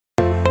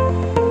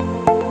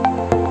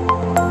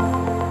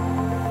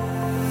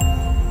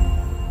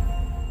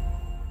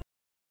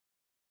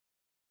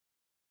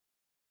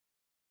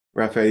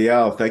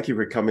Rafael, thank you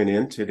for coming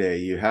in today.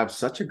 You have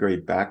such a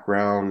great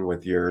background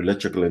with your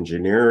electrical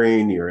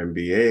engineering, your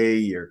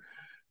MBA, your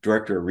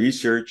director of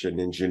research and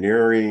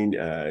engineering,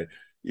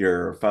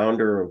 you're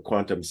founder of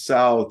Quantum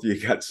South. You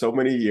got so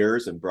many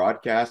years in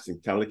broadcasting,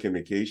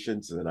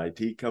 telecommunications, and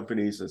IT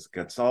companies as a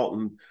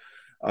consultant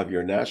of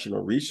your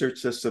national research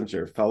systems.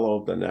 You're a fellow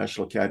of the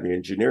National Academy of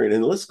Engineering,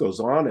 and the list goes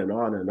on and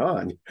on and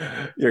on.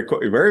 You're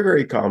very,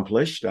 very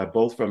accomplished,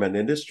 both from an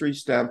industry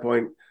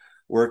standpoint,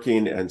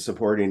 working and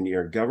supporting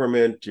your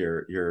government,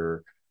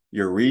 your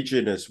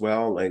region as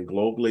well, and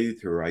globally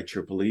through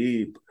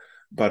IEEE,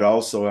 but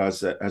also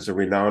as a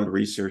renowned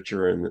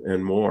researcher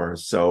and more.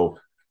 So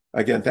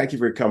again, thank you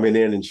for coming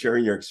in and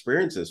sharing your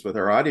experiences with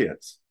our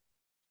audience.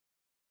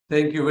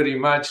 Thank you very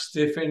much,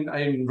 Stephen.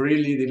 I'm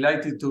really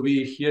delighted to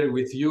be here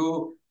with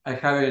you. I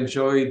have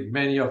enjoyed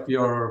many of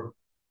your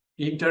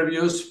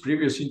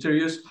previous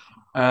interviews.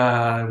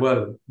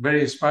 Well,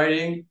 very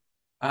inspiring.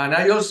 And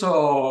I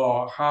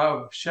also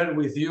have shared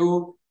with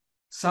you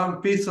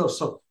some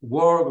pieces of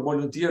work,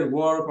 volunteer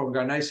work,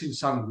 organizing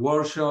some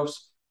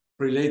workshops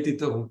related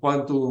to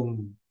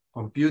quantum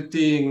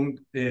computing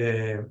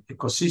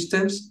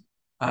ecosystems.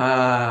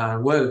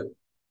 Well,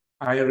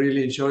 I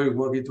really enjoy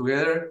working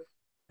together.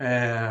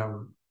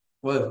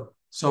 Well,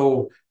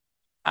 so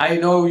I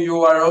know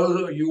you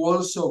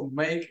also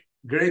make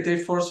great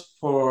efforts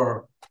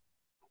for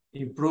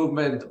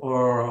improvement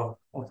of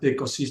the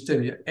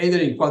ecosystem, either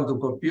in quantum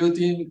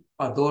computing,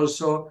 but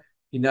also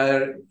in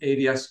other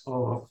areas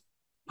of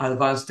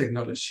advanced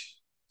technology.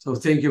 So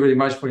thank you very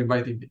much for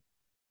inviting me.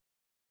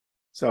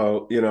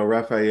 So,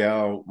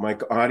 Rafael, my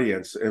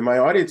audience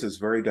is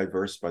very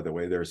diverse, by the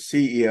way. There's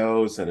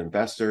CEOs and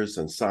investors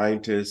and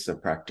scientists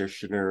and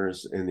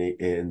practitioners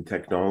in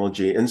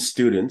technology and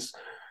students.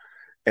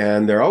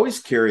 And they're always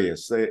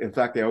curious. In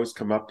fact, they always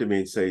come up to me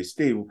and say,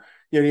 Steve,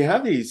 you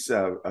have these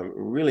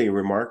really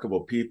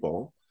remarkable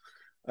people.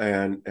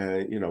 And,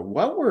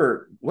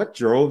 what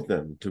drove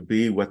them to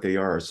be what they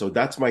are? So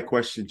that's my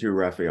question to you,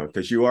 Rafael,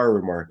 because you are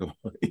remarkable.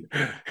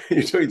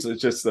 You're doing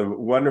just a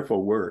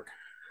wonderful work.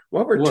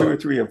 What were 2 or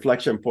 3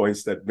 inflection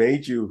points that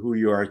made you who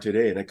you are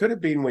today? And it could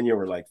have been when you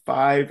were like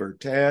 5 or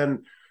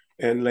 10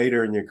 and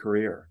later in your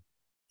career.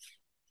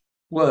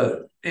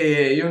 Well,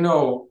 I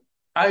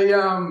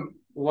am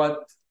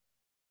what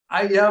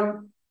I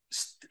am.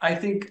 I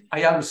think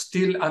I am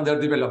still under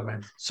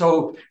development.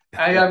 So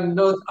I am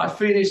not a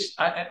finished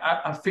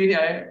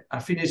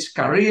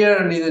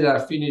career, neither a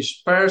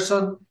finished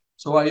person.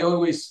 So I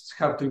always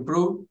have to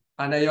improve,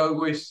 and I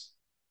always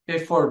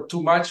effort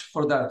too much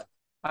for that.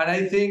 And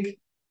I think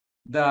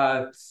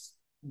that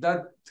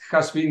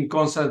has been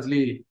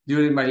constantly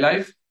during my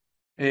life.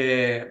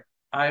 I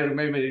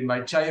remember in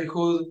my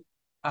childhood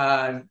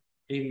and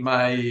in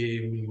my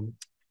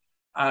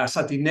as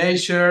a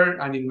teenager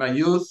and in my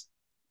youth,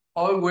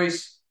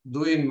 always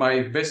doing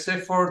my best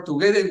effort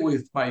together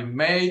with my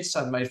mates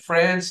and my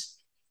friends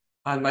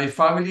and my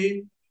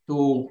family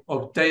to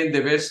obtain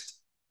the best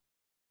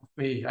of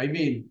me. I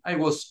mean, I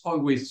was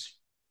always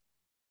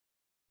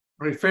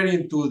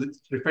referring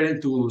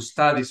to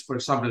studies, for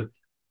example,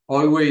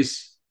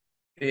 always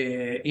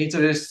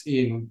interest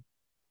in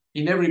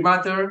every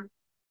matter,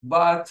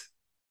 but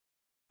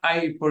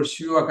I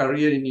pursue a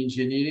career in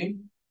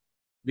engineering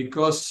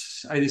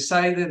because I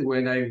decided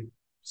when I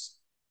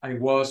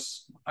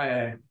was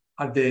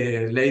at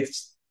the late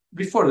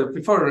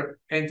before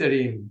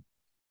entering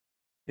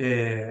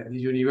the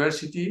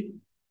university,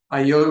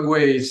 I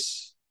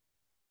always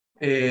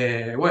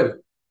well,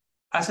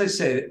 as I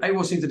said, I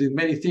was interested in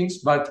many things,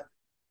 but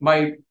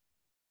my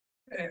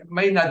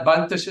main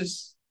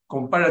advantages,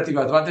 comparative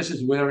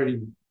advantages, were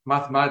in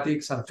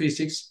mathematics and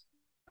physics.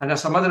 And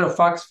as a matter of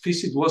fact,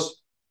 physics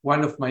was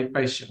one of my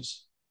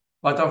passions.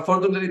 But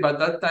unfortunately, by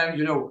that time,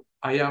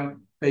 I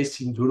am based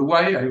in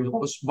Uruguay. I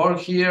was born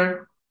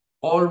here.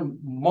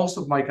 Most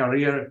of my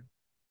career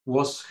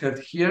was held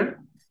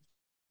here.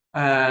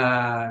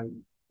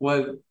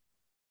 Well,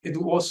 it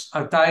was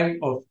a time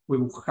of we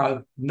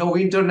had no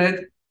internet.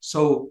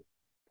 So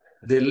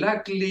the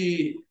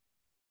luckily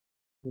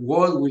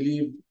world we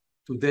live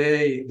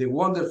today, the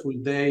wonderful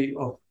day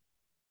of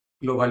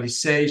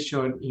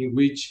globalization in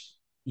which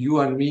you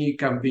and me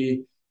can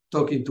be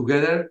talking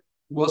together,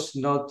 was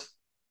not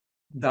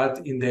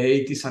that in the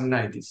 80s and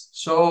 90s.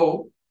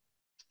 So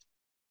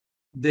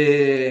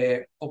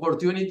the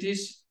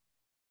opportunities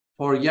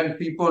for young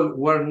people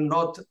were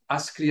not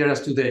as clear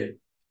as today,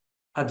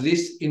 at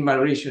least in my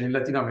region, in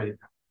Latin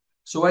America.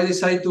 So I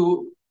decided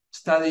to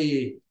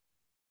study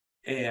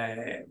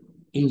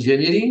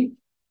engineering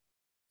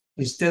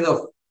instead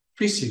of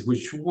physics,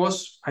 which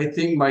was, I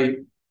think, my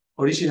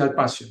original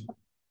passion.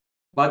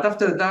 But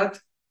after that,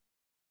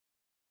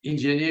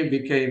 engineering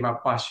became a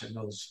passion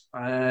also.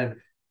 And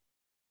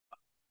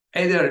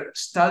either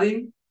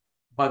studying,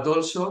 but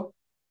also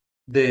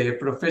the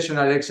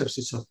professional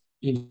exercise of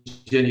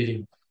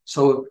engineering.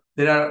 So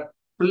there are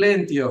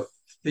plenty of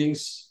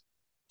things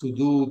to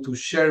do, to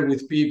share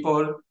with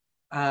people.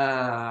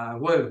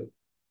 Well,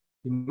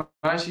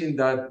 imagine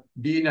that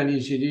being an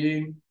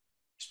engineering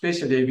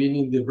especially I've been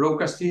in the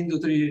broadcast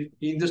industry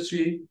in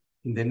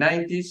the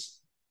 90s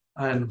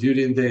and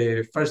during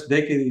the first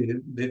decade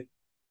in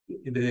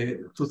the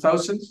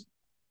 2000s.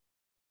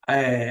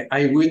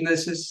 I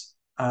witnesses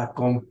a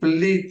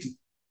complete,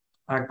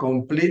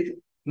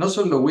 not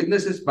solo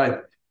witnesses,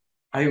 but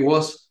I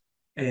was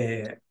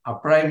a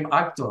prime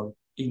actor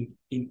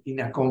in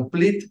a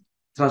complete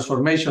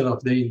transformation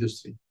of the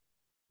industry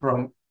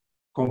from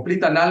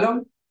complete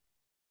analog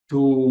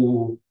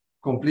to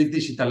complete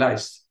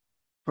digitalized,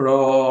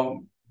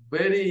 from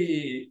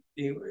very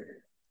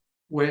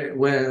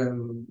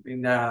when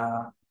in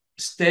a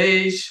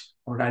stage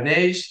or an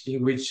age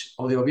in which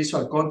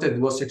audiovisual content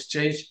was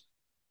exchanged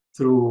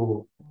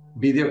through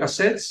video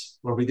cassettes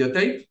or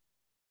videotape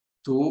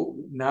to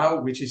now,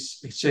 which is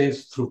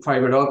exchanged through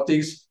fiber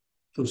optics,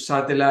 through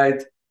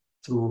satellite,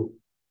 through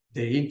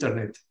the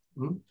internet.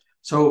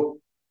 So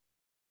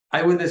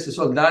I witnessed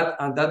all that,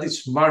 and that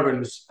is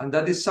marvelous. And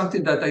that is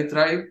something that I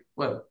try.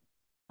 Well,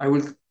 I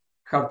will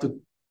have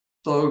to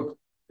talk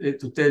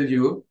to tell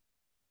you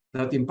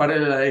that in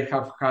parallel I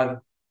have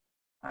had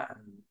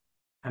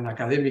an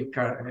academic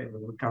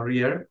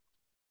career,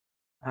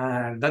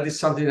 and that is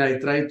something I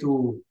try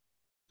to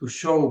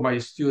show my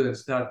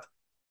students that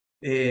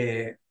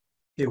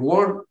the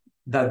world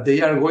that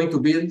they are going to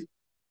build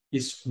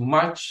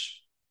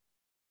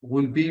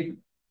will be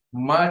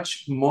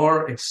much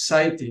more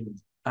exciting,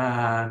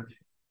 and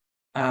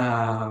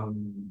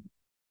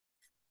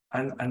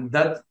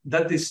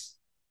that is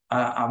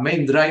a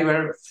main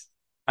driver.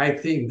 I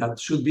think that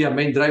should be a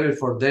main driver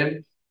for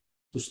them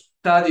to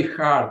study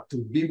hard, to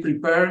be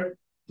prepared,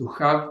 to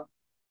have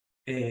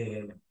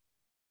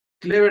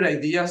clever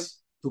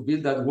ideas to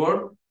build that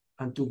world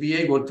and to be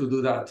able to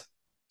do that.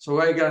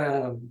 So I'm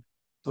gonna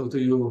talk to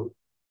you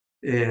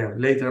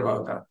later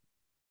about that.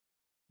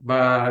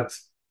 But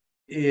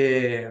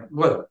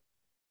well,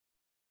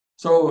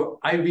 so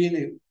I've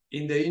been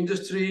in the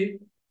industry,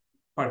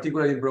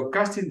 particularly in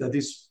broadcasting, that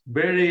is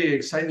very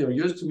exciting, or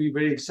used to be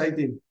very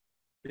exciting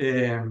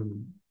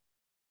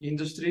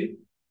industry,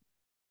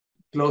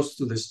 close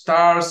to the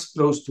stars,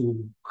 close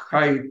to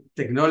high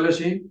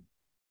technology.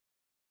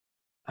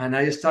 And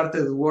I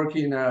started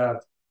working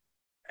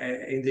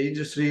in the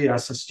industry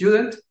as a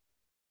student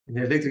in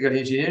electrical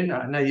engineering,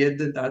 and I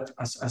ended that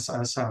as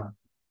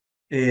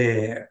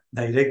a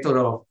director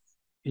of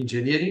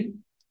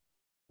engineering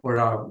for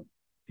an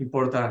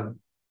important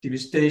TV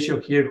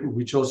station here,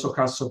 which also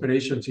has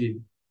operations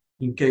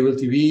in cable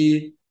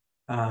TV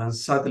and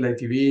satellite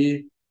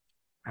TV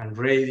and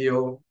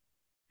radio,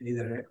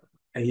 either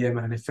AM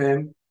and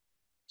FM.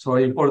 So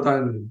an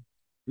important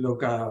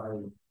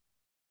local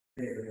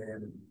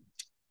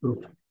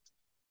group.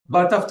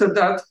 But after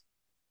that,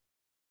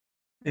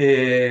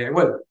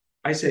 well,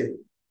 I say,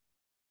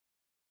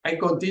 I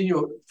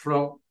continue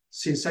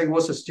since I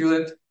was a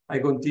student,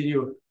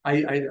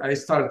 I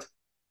start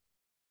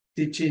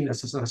teaching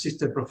as an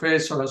assistant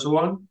professor and so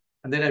on,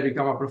 and then I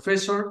become a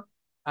professor.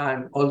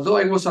 And although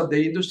I was at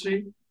the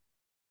industry,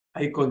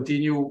 I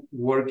continue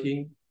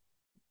working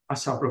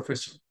as a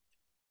professor.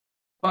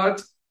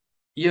 But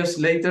years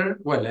later,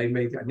 well, I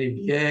made an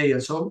MBA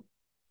and so on,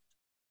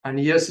 and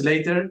years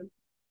later,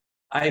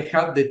 I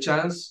had the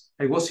chance,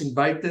 I was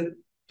invited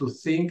to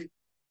think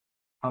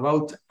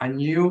about a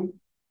new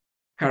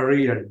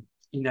career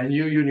in a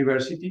new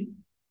university,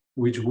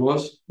 which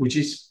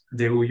is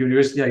the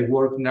university I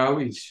work now,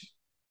 is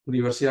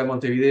Universidad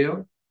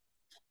Montevideo.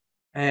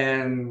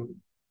 And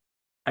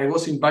I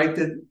was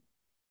invited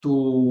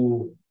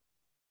to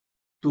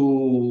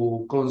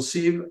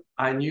conceive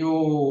a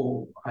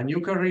new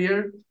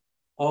career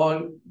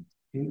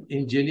in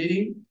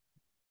engineering,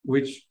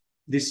 which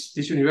this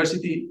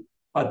university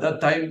at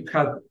that time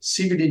had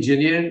civil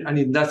engineering and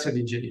industrial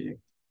engineering.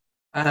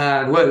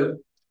 And well,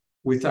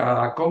 with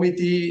a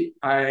committee,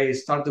 I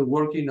started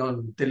working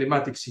on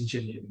telematics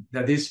engineering.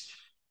 That is,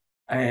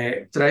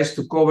 tries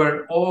to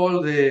cover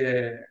all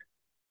the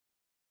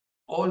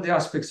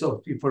aspects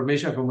of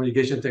information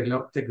communication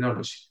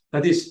technology.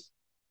 That is,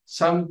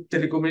 some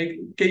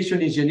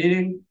telecommunication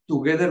engineering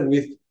together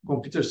with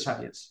computer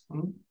science.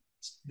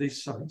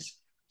 This science.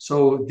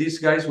 So these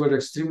guys were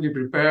extremely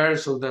prepared.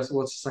 So that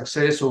was a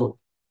success. So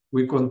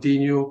we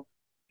continue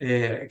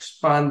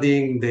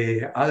expanding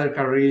the other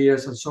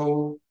careers and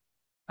so.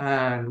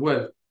 And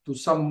well, to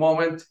some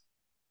moment,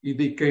 it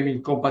became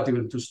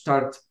incompatible to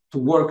start to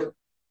work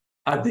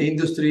at the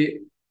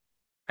industry.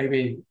 I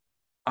mean,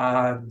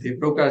 the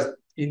broadcast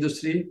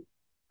industry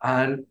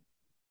and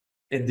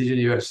at the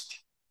university.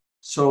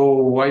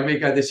 So I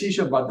make a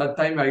decision, but at that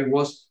time I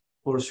was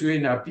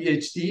pursuing a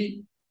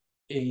PhD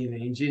in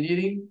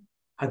engineering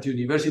at the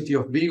University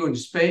of Vigo in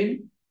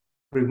Spain,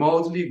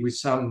 remotely with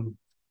some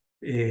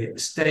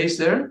stays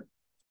there.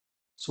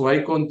 So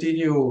I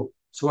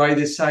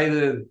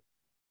decided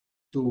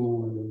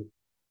to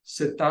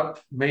set up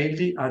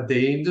mainly at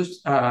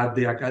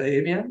the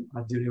academia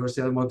at the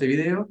Universidad of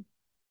Montevideo.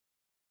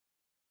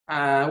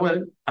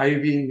 Well,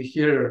 I've been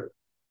here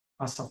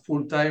as a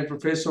full-time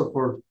professor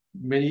for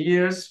many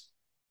years,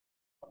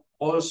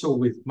 also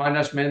with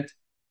management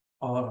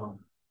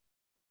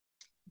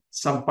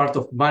some part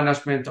of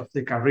management of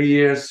the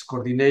careers,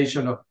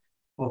 coordination of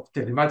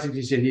telematics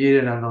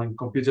engineering and on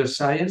computer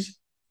science.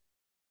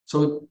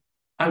 So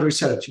I'm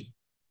researching.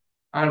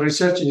 And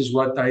researching is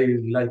what I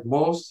like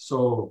most.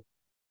 So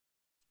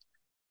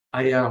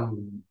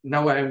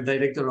now I am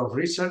director of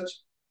research.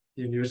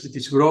 The university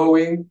is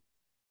growing.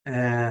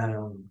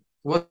 Well,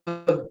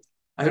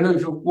 I don't know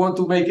if you want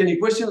to make any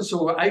questions,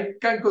 so I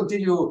can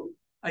continue.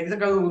 I can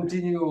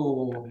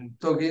continue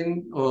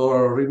talking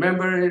or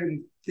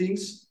remembering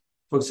things.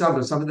 For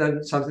example, something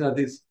that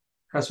is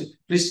has.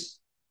 Please,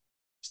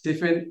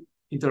 Stephen,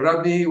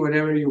 interrupt me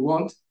whenever you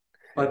want.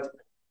 But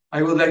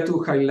I would like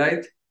to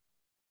highlight,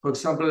 for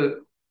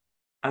example,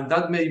 and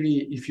that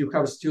maybe if you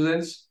have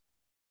students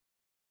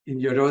in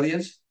your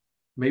audience,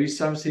 maybe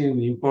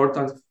something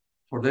important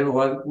for them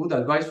or good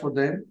advice for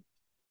them.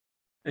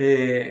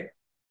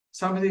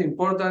 Something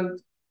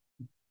important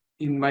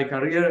in my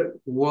career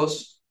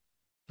was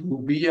to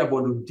be a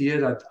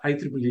volunteer at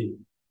IEEE.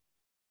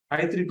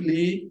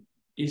 IEEE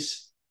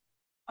is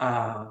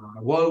a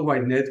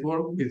worldwide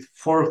network with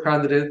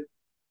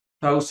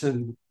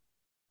 400,000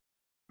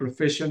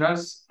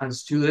 professionals and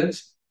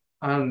students,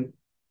 and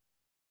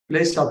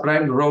plays a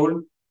prime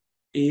role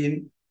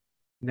in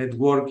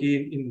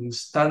networking, in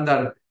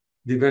standard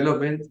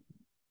development,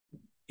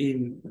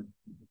 in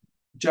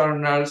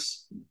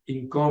journals,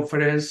 in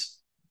conference,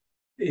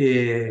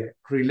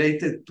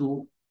 related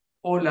to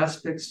all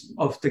aspects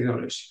of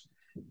technology.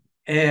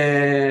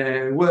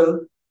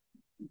 Well,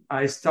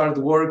 I started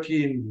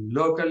working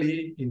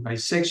locally in my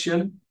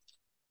section.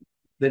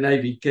 Then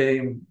I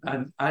became,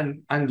 and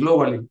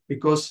globally,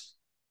 because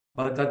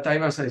at that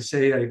time, as I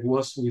say, I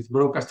was with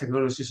Broadcast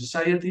Technology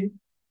Society.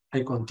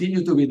 I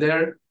continue to be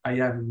there. I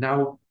am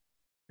now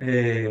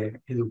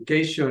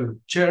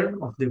education chair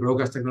of the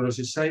Broadcast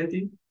Technology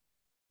Society.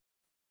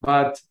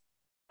 But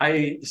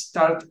I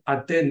start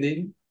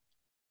attending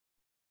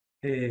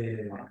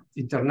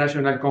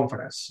international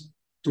conference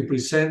to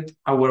present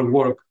our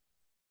work.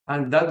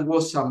 And that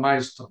was a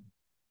milestone.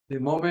 The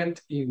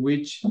moment in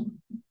which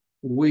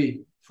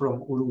we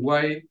from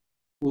Uruguay,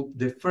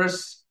 the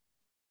first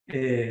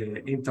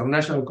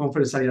international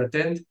conference I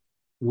attended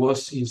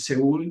was in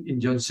Seoul, in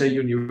Yonsei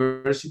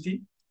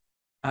University.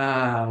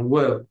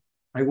 Well,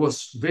 I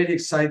was very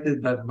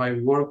excited that my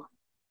work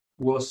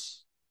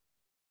was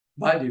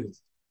valued,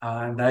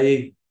 and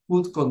I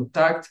could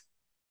contact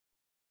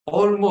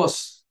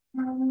almost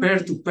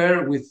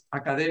peer-to-peer with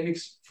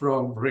academics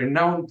from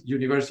renowned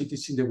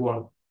universities in the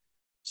world.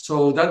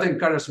 So that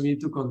encouraged me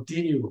to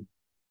continue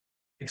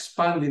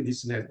expanding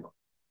this network.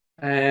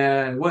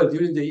 And well,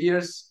 during the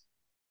years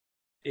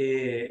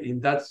in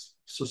that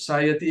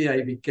society,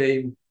 I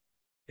became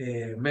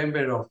a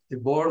member of the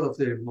board of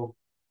the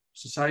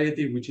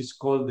society, which is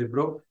called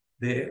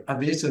the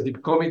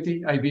administrative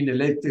committee. I've been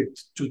elected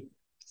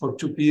for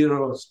 2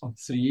 periods of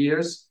 3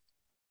 years.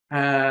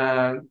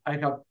 And I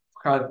have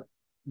had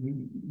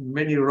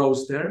many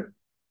roles there.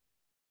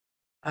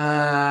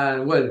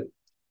 And well,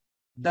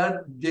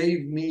 that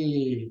gave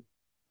me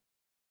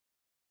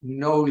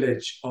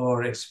knowledge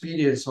or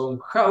experience on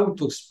how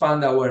to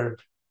expand our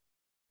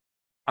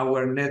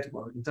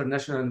network,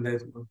 international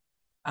network,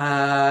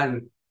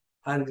 and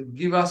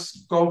give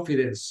us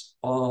confidence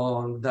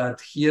on that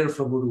here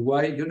from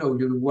Uruguay. You know,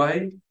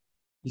 Uruguay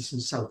is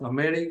in South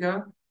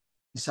America.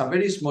 It's a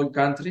very small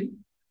country,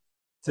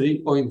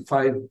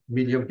 3.5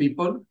 million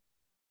people,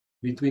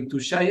 between 2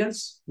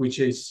 giants,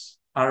 which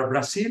are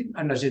Brazil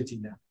and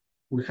Argentina.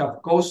 We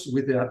have coast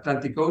with the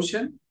Atlantic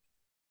Ocean,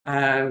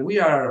 and we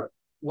are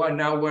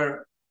 1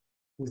 hour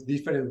with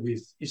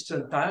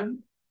Eastern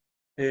time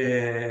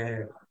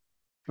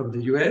from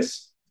the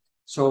US.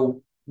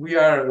 So we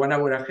are 1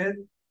 hour ahead.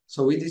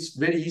 So it is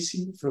very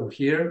easy from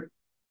here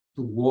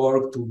to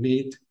work, to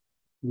meet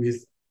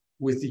with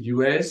the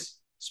US,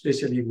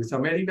 especially with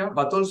America,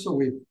 but also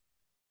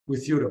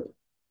with Europe.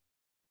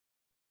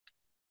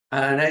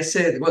 And I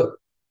said, well,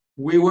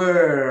 we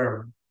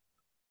were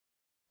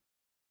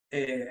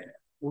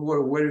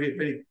very,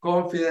 very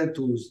confident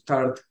to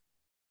start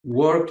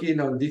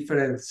working on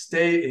different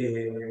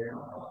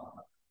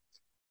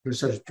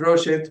research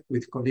projects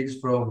with colleagues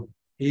from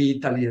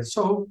Italy and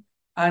so.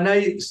 And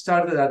I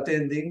started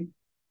attending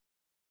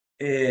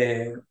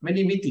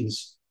many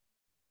meetings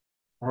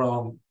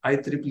from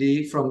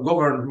IEEE, from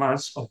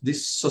governments of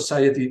this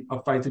society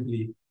of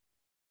IEEE.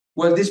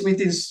 Well, these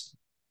meetings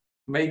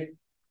may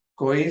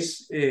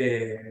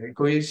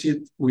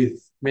coincide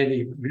with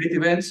many great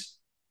events.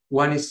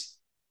 One is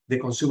the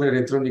Consumer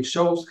Electronics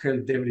Shows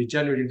held every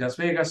January in Las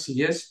Vegas,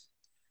 CES.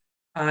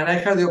 And I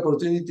had the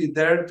opportunity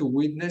there to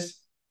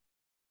witness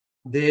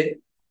the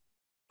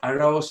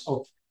arose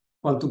of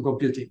quantum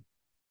computing.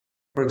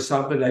 For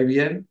example,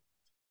 IBM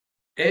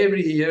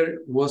every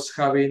year was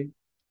having,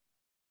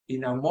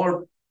 in a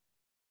more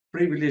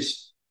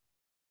privileged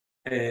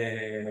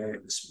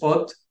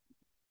spot,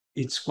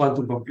 its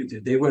quantum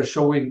computing. They were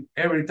showing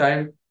every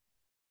time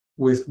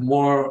with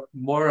more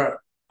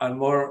and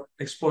more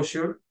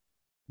exposure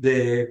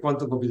the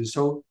quantum computing.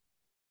 So,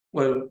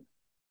 well,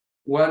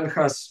 one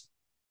has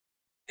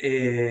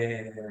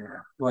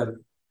well,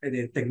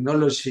 the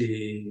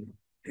technology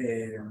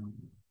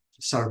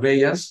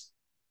surveillance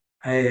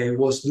I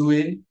was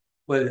doing.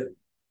 Well,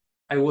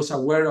 I was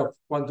aware of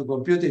quantum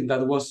computing.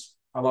 That was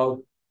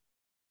about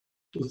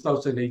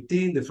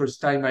 2018, the first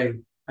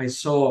time I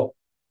saw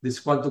this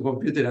quantum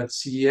computer at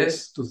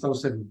CES,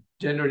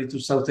 January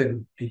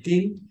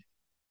 2018.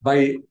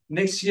 By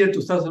next year,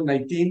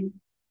 2019,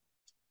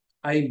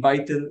 I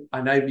invited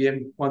an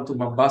IBM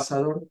quantum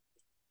ambassador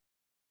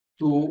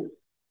to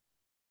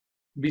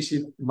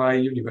visit my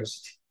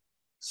university.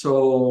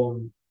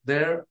 So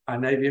there,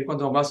 an IBM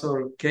quantum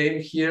ambassador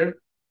came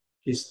here.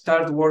 He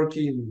started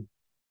working.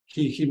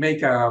 He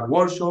made a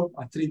workshop,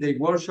 a 3-day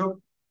workshop,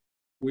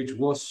 which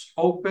was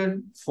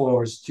open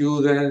for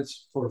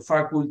students, for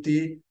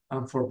faculty,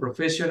 and for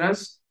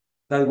professionals.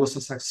 That was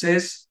a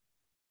success.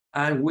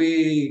 And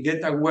we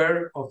get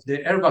aware of the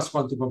Airbus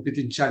Quantum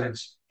Computing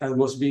Challenge that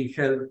was being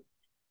held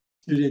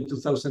during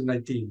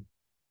 2019.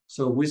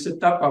 So we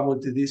set up a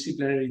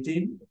multidisciplinary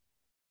team.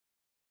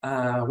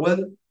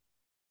 Well,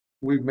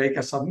 we make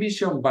a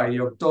submission by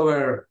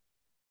October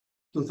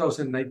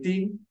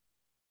 2019.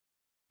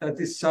 That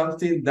is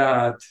something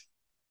that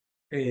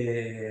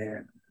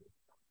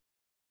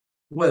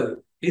well,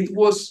 it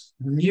was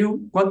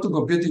new. Quantum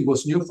computing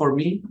was new for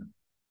me,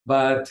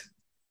 but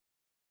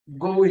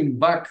going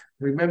back,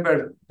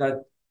 remember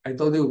that I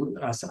told you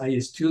as I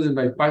studied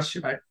my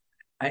passion,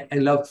 I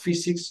love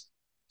physics.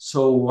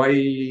 So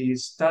I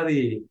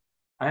studied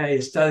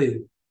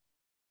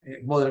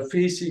modern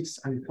physics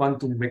and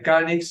quantum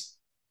mechanics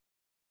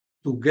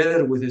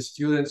together with the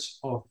students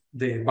of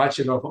the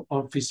Bachelor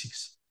of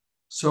Physics.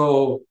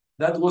 So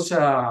that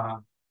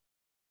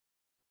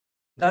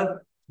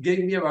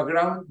gave me a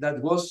background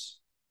that was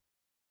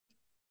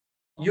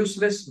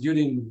useless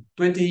during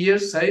 20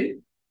 years, say,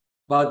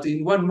 but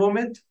in one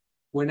moment,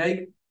 when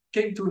I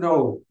came to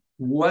know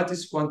what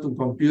is quantum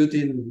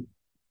computing,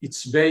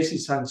 its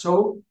basis and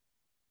so,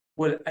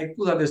 well, I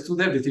could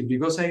understood everything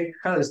because I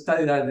had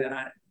studied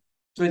that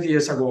 20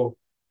 years ago.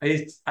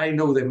 I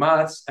know the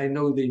maths, I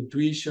know the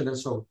intuition and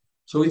so.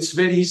 So it's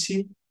very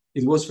easy.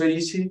 It was very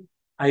easy.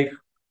 I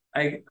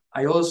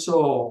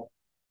also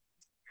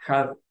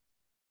had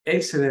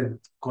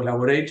excellent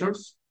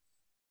collaborators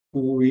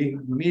who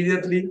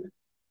immediately,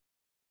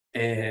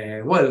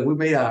 we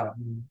made a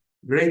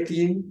great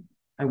team,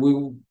 and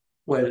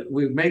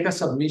we make a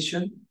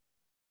submission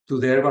to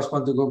the Airbus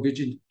Quantum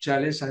Computing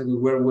Challenge, and we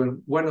were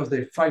one of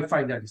the 5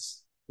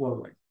 finalists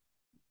worldwide.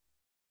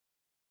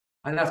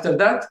 And after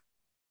that,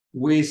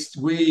 we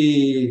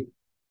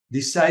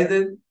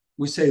decided,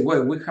 we say,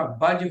 well, we have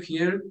value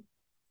here.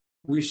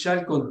 We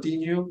shall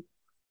continue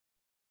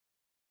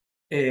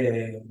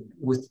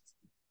with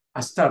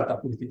a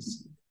startup with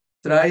this,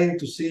 trying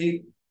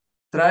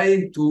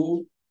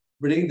to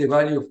bring the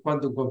value of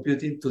quantum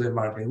computing to the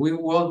market. We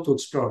want to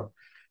explore.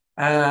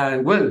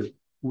 And well,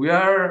 we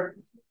are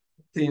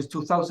since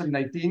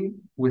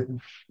 2019 with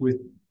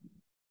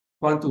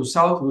Quantum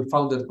South. We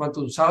founded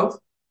Quantum South.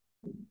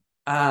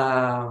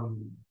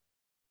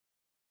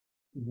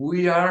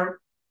 We are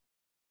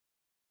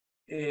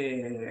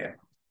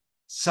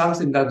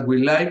something that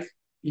we like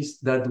is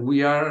that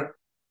we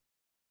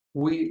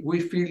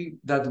feel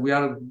that we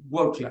are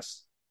world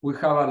class. We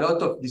have a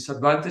lot of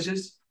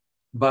disadvantages,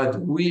 but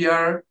we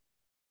are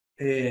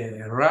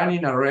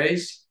running a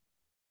race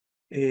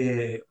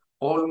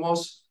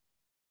almost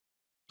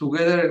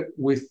together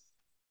with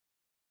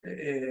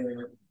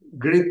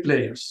great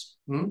players.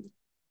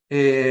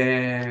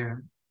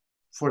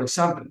 For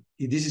example,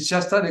 this is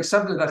just an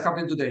example that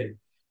happened today.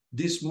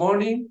 This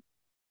morning,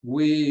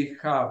 we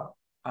have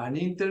an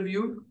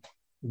interview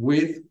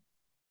with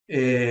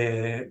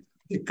the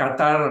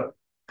Qatar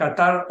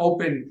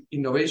Open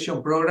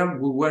Innovation Program.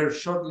 We were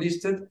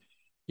shortlisted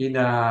in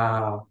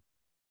a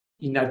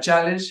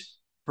challenge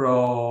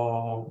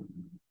from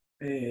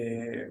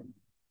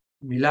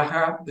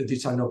Milaha, that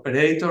is an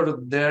operator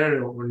there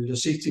in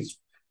logistics,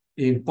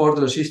 in port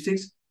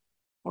logistics,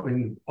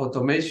 in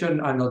automation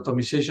and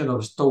optimization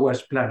of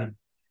storage planning.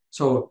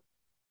 So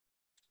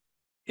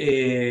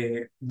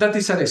that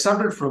is an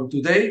example from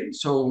today.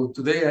 So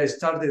today I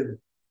started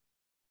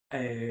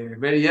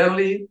very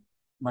early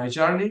my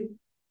journey.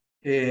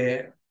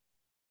 That's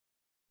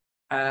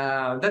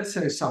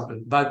an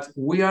example, but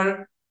we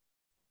are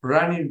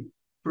running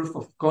proof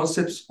of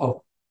concepts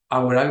of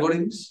our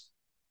algorithms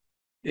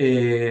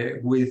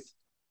with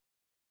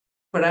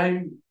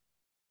prime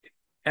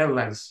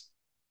airlines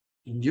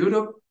in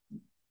Europe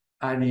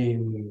and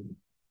in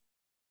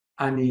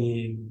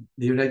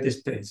the United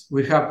States.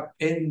 We have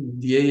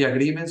NDA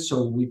agreements,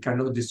 so we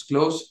cannot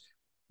disclose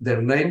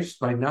their names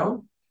by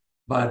now,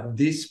 but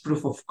these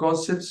proof of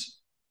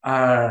concepts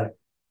are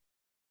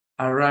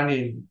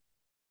running.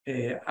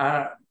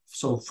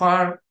 So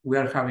far, we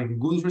are having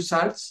good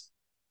results,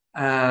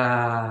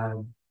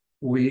 and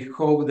we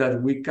hope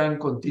that we can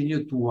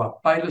continue to a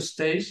pilot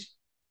stage.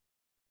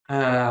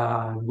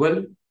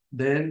 Well,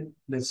 then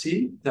let's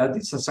see that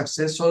it's a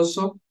success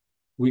also.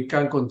 We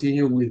can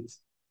continue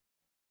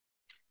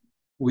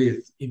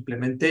with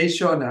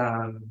implementation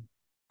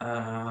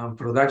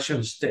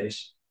production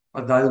stage,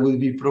 but that will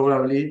be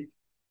probably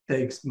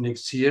takes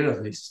next year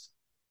at least.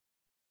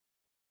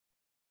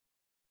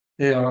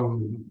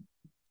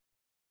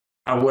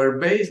 Our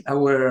base,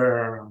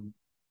 our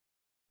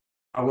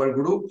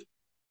group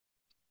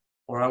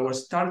or our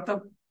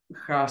startup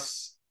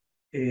has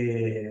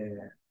the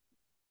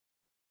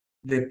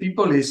main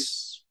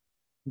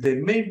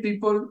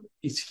people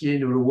is here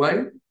in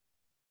Uruguay,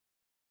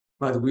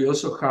 but we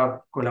also have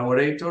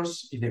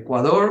collaborators in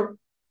Ecuador,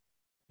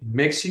 in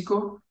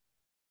Mexico,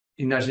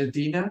 in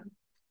Argentina.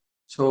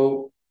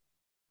 So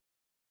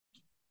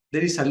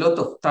there is a lot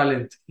of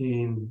talent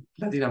in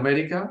Latin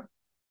America.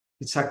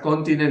 It's a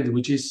continent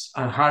which is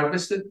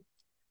unharvested.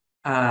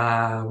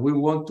 We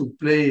want to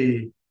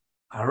play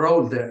a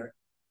role there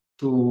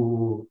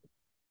to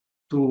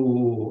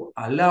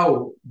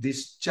allow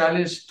this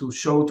challenge to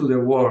show to the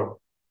world,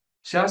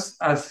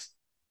 just as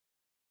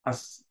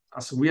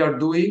we are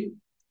doing.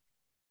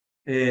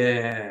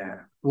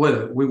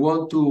 Well, we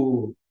want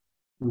to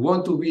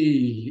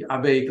be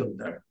a vehicle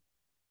there,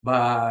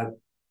 but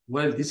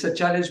well, it's a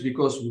challenge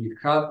because we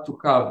have to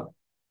have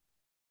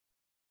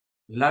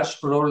large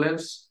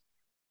problems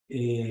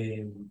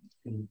in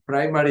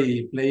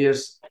primary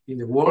players in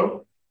the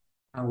world,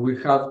 and we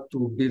have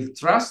to build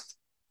trust,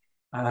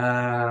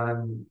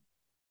 and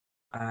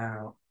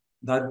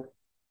that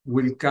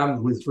will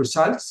come with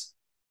results.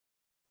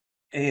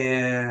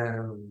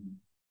 And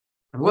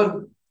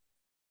well,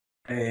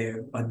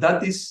 but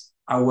that is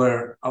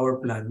our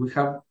plan. We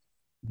have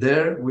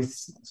there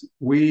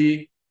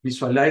we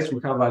visualize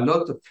we have a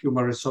lot of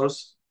human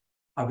resource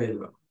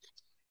available.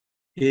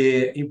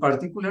 In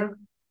particular,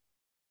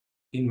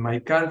 in my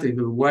country, in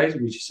Uruguay,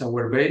 which is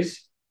our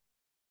base,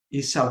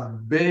 is a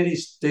very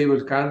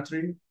stable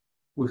country.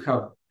 We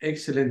have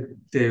excellent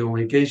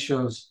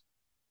communications,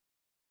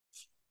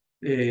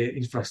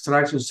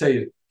 infrastructure.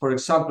 Say, for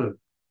example,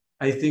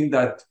 I think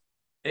that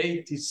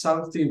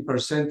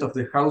 80-something% of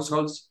the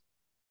households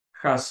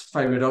has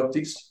fiber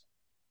optics.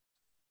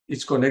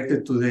 It's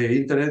connected to the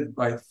internet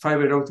by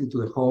fiber optic to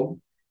the home.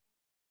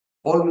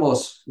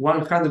 Almost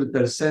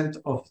 100%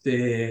 of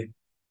the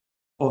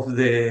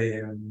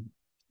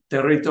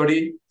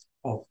territory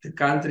of the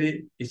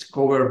country is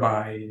covered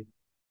by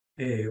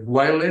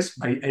wireless,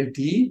 by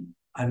LTE,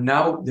 and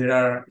now there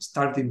are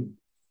starting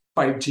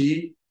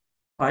 5G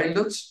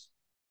pilots.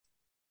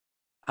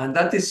 And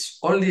that is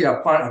only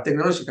a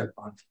technological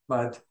part,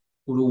 but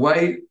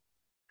Uruguay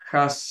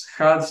has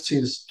had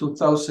since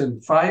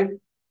 2005,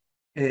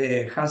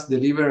 has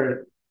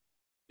delivered,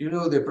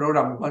 the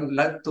program One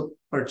Laptop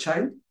Per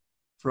Child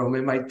from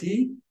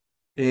MIT.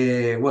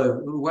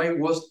 Well, Uruguay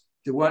was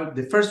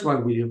the first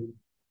one we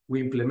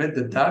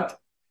implemented that,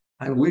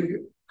 and we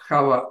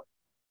have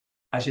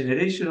a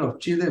generation of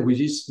children which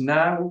is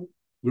now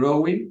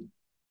growing.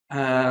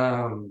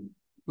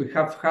 We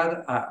have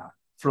had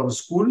from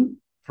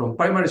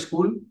primary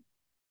school,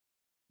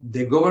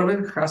 the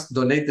government has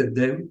donated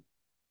them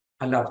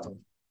a laptop.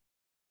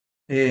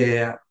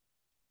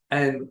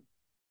 And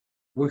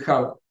we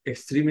have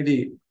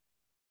extremely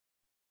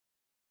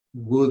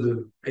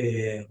good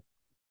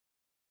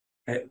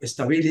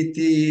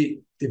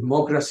stability,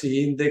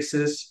 democracy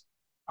indexes,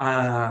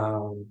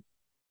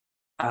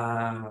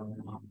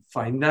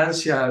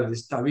 financial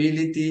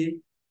stability,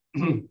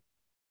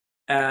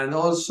 and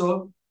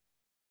also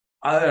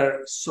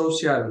other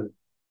social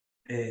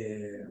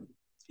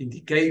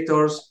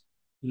indicators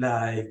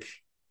like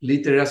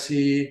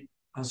literacy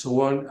and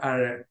so on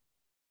are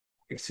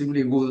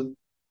extremely good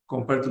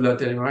compared to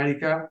Latin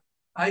America.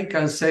 I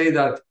can say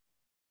that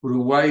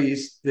Uruguay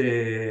is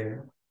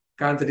the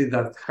country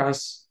that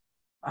has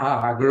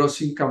a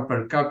gross income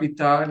per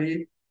capita.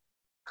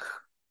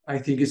 I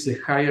think it's the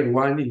higher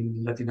one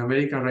in Latin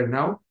America right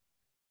now.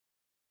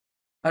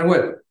 And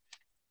well,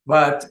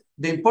 but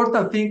the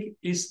important thing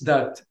is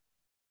that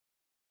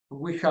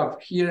we have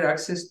here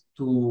access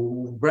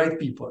to bright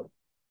people.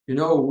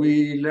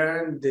 We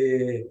learn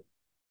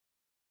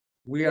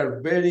we are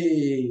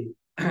very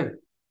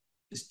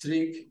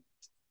strict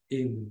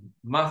in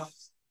math,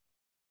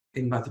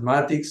 in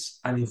mathematics,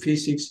 and in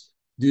physics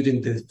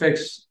during the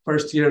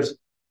first years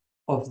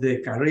of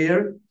the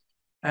career.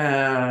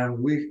 And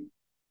we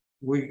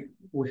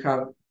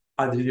have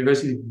at the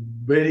university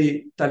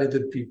very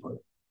talented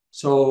people.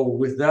 So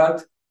with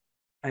that,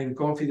 I'm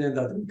confident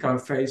that we can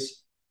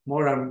face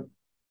more and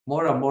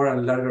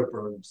larger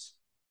problems.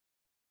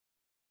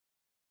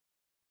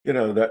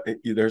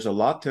 There's a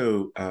lot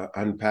to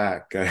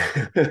unpack.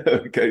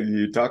 Okay,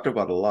 you talked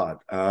about a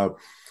lot.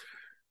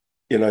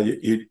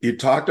 You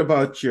talked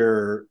about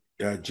your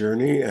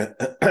journey.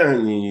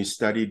 You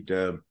studied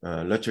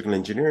electrical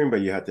engineering,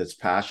 but you had this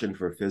passion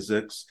for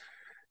physics.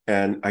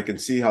 And I can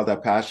see how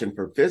that passion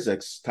for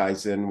physics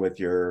ties in with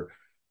your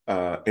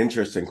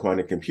interest in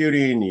quantum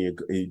computing. You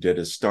did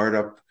a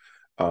startup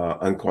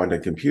on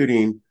quantum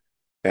computing.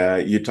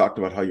 You talked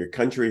about how your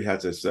country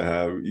has this,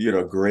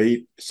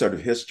 great sort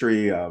of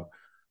history of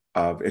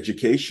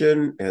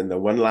education and the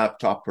one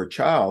laptop per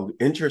child.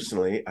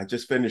 Interestingly, I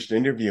just finished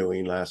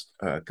interviewing last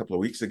couple of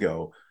weeks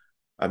ago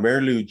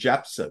Marilu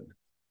Jepson,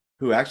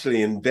 who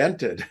actually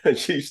invented,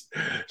 she's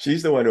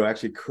the one who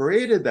actually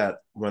created that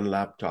one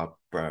laptop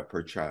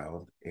per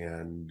child.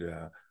 And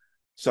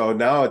so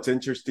now it's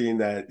interesting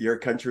that your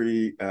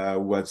country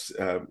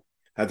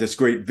had this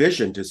great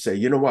vision to say,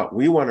 you know what,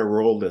 we want to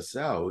roll this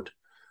out.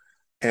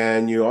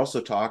 And you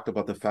also talked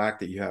about the fact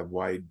that you have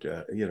wide,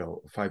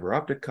 fiber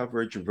optic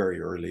coverage very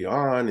early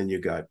on, and you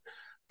got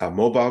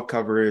mobile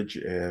coverage.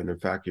 And in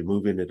fact, you're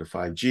moving into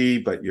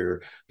 5G, but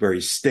you're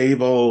very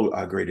stable,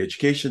 a great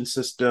education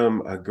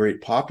system, a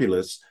great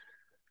populace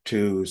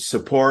to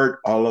support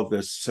all of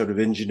this sort of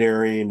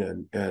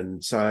engineering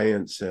and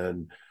science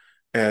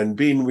and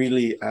being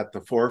really at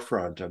the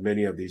forefront of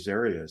many of these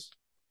areas.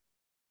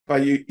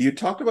 But you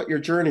talked about your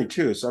journey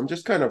too. So I'm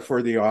just kind of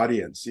for the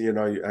audience,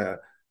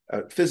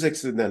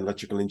 physics and then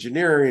electrical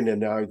engineering, and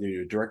now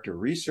you're director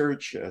of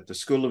research at the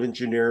School of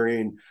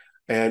Engineering.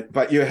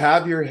 But you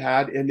have your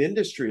hat in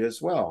industry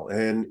as well.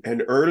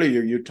 And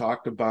earlier you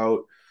talked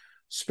about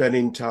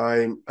spending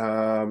time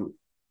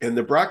in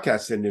the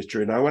broadcast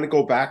industry. And I want to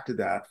go back to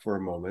that for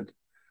a moment.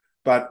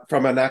 But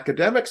from an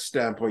academic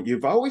standpoint,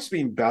 you've always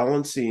been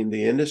balancing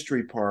the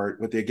industry part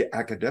with the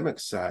academic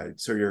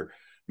side. So you're a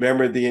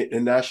member of the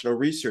National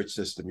Research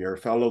System. You're a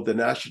fellow of the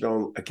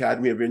National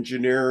Academy of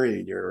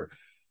Engineering. You've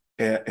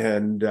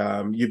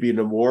been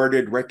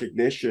awarded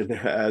recognition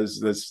as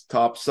this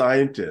top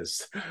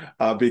scientist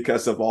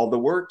because of all the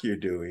work you're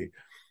doing.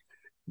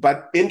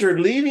 But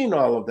interleaving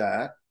all of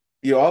that,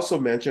 you also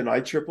mentioned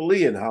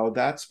IEEE and how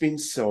that's been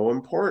so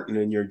important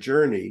in your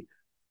journey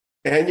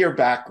and your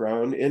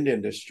background in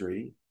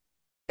industry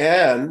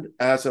and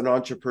as an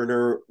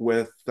entrepreneur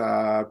with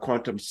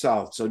Quantum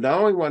South. So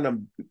now I want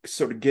to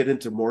sort of get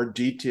into more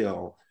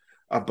detail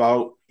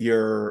about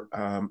your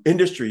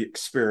industry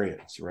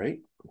experience, right?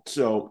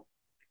 So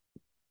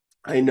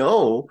I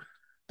know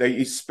that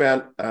you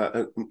spent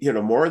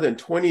more than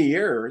 20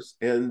 years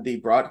in the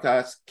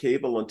broadcast,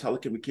 cable, and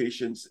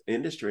telecommunications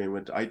industry and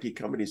went to IT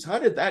companies. How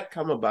did that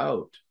come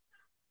about?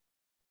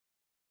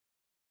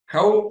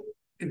 How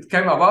it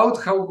came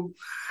about? How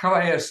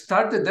I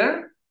started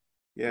there?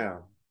 Yeah.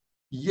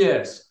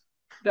 Yes.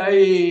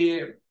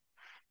 I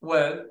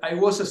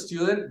was a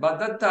student, but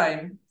that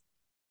time,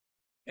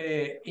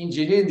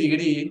 engineering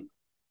degree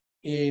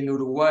in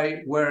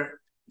Uruguay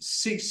were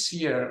 6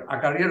 years, a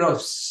career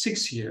of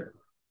 6 years.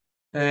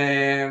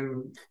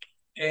 And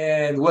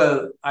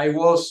I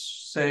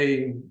was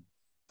saying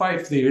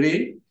 5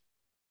 degree,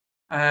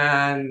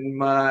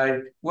 and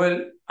I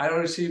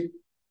received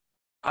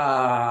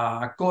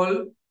a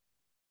call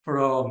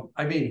from,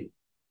 a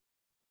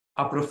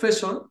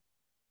professor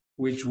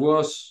which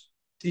was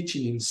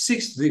teaching in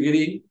 6th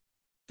degree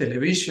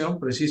television,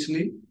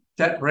 precisely,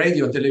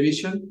 radio and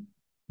television,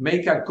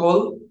 make a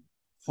call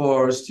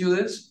for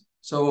students.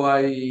 So I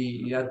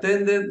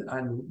attended,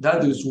 and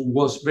that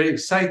was very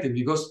exciting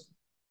because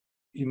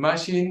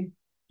imagine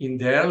in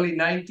the early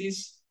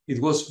 90s,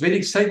 it was very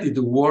exciting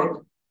to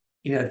work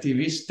in a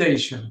TV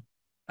station.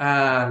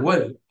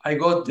 And I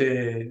got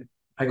the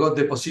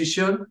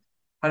position,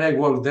 and I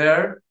worked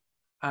there,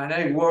 and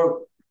I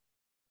worked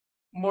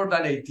more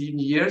than 18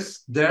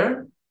 years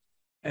there.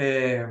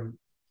 It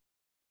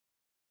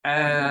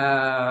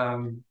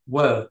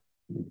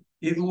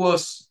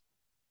was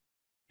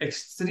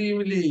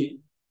extremely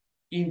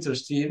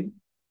interesting,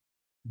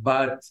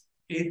 but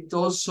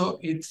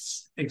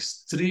it's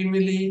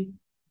extremely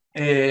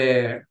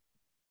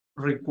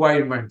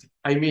requirement.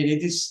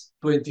 It is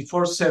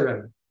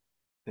 24/7.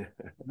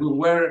 We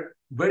were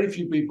very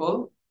few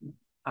people.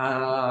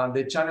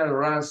 The channel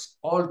runs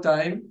all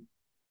time,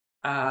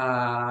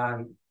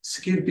 and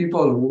skilled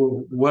people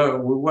we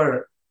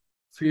were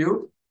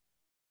few.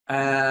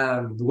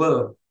 And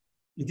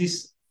it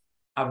is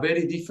a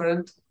very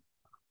different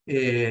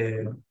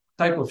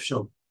type of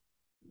show,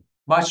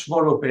 much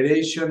more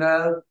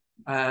operational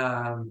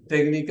and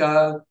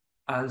technical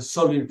and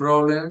solving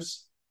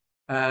problems.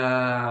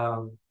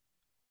 The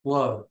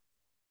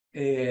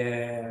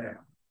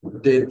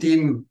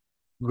team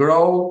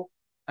grow.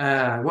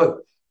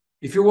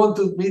 If you want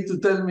me to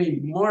tell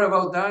me more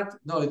about that,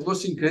 no, it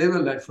was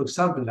incredible. Like, for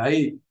example,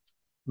 I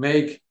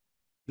make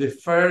the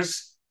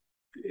first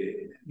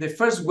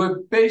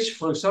web page,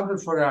 for example,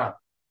 for a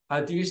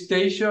TV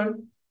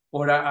station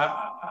or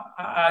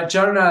a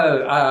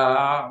journal,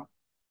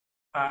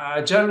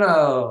 a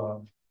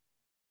journal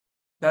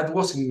that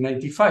was in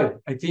 '95,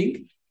 I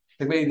think.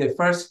 I made the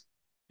first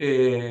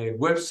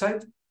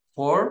website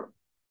for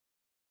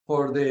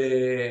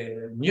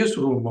the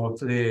newsroom of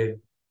the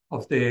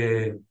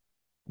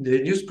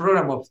news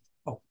program of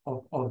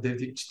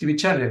the TV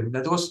channel.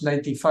 That was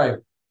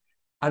 '95.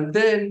 And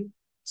then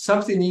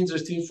something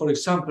interesting, for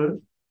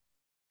example,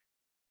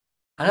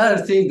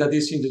 another thing that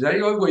is interesting, I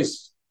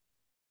always,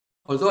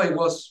 although I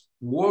was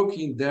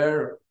working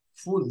there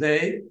full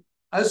day,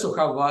 I also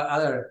have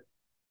other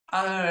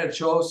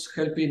jobs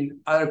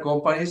helping other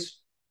companies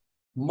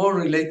more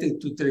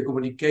related to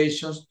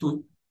telecommunications,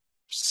 to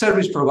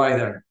service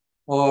provider,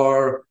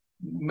 or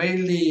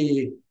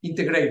mainly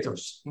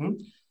integrators.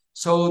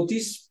 So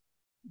this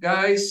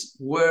guys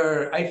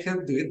where I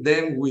helped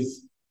them with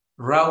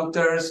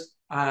routers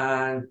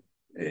and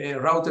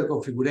router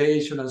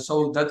configuration, and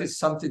so that is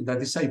something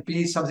that is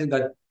IP, something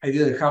that I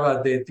didn't have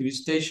at the TV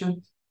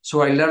station.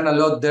 So I learned a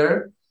lot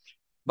there.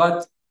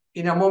 But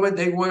in a moment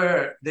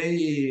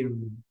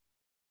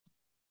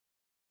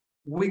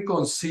we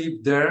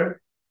conceived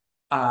there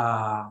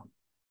a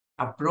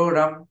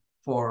program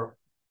for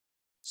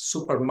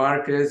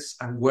supermarkets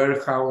and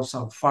warehouse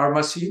and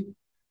pharmacy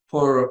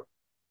for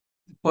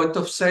point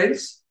of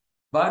sales,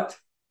 but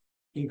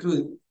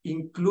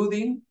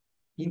including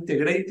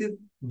integrated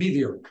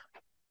video.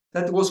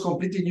 That was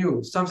completely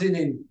new, something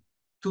in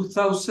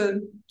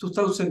 2000,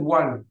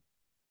 2001.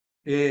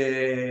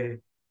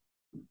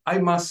 I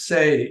must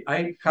say,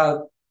 I had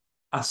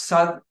a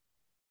sad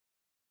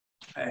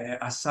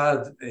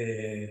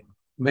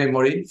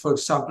memory, for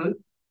example,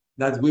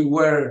 that we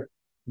were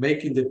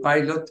making the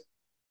pilot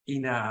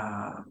in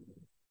a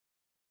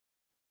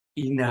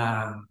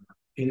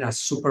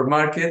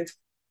supermarket,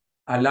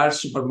 a large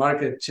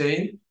supermarket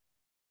chain,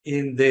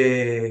 in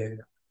the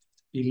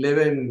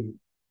 11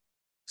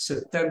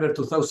 September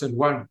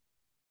 2001.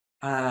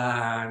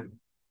 And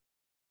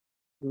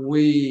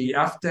we,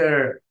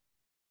 after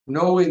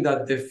knowing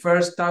that the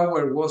first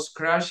tower was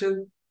crashed,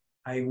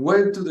 I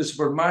went to the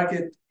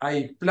supermarket,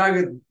 I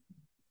plugged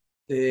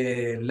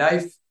the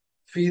live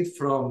feed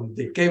from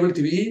the cable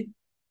TV,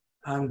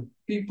 and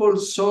people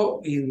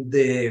saw in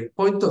the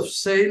point of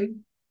sale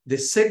the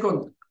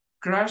second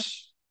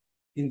crash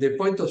in the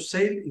point of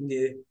sale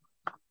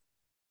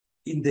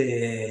in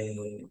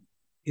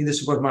the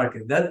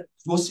supermarket. That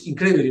was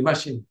incredible.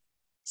 Imagine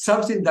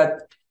something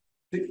that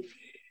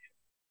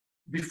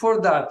before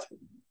that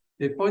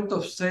the point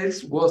of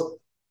sales was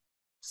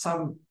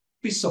some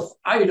piece of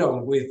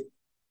iron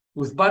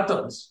with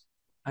buttons,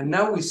 and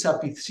now it's a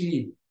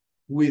PC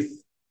with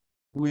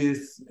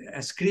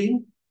a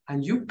screen,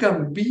 and you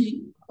can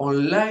be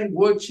online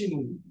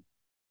watching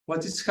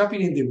what is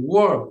happening in the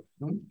world.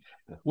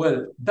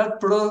 Well, that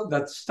product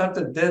that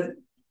started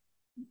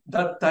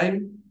that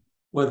time,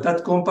 well,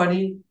 that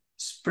company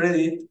spread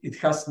it. It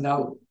has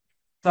now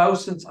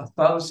thousands and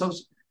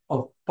thousands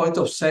of point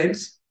of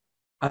sales,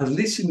 at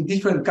least in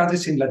different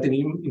countries in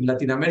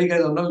Latin America. I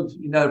don't know if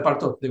in other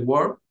parts of the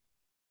world,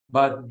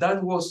 but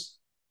that was,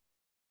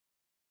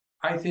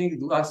 I think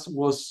that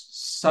was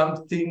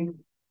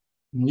something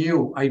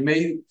new I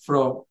made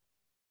from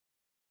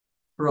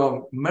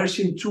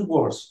merging two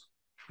worlds,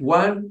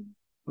 one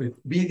with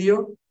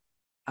video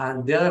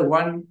and the other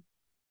one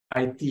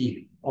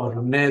IT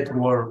or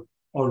network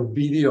or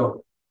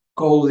video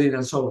coding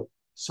and so on.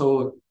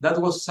 So that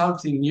was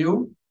something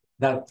new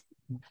that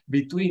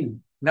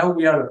between now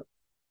we are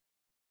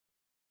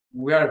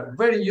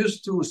very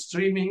used to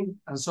streaming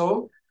and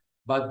so,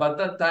 but by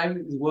that time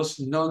it was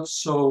not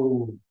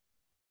so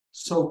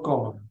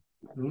common.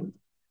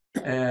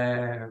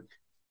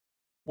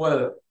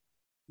 Well,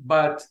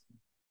 but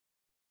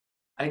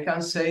I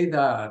can say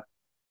that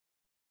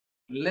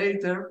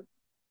later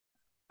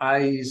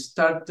I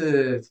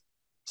started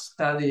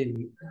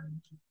studying,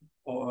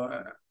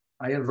 or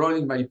I enrolled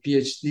in my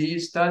PhD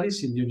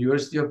studies in the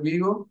University of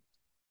Vigo,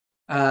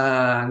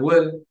 and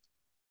well,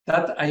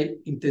 that I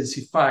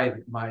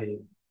intensified my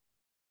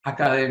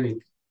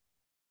academic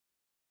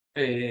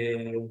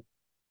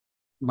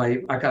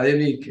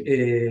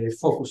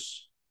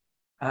focus,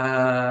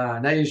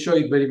 and I enjoy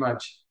it very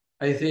much.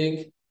 I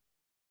think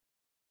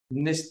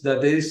that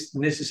there is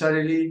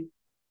necessarily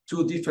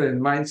two different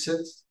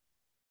mindsets.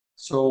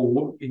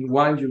 So in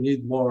one you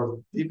need more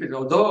deep,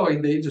 although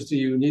in the industry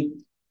you need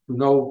to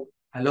know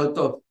a lot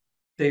of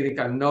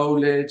technical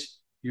knowledge,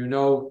 you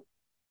know,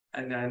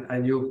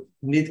 and you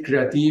need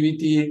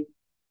creativity,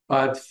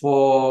 but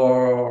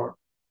for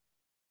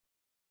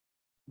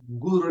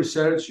good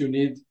research you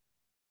need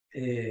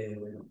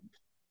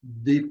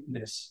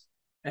deepness.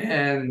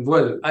 And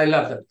well, I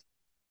love that.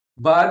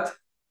 But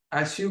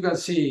as you can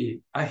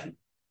see,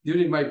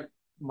 during my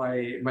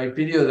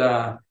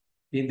period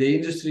in the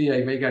industry,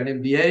 I make an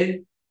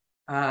MBA.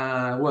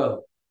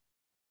 Well,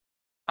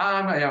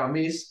 I am a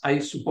mix. I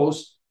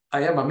suppose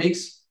I am a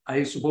mix.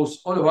 I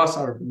suppose all of us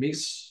are a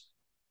mix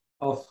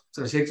of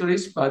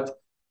trajectories, but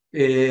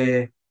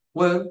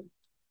well,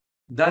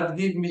 that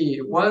gave me,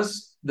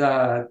 once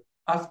that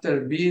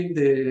after being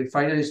the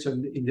finalist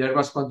in the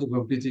Airbus Quantum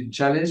Computing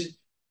Challenge,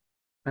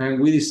 and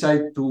we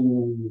decided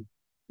to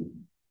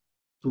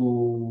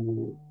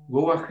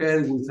go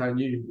ahead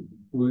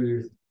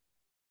with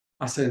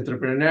as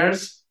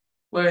entrepreneurs.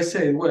 Well, I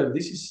said, well,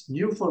 this is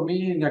new for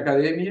me in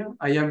academia.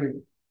 I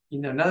am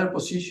in another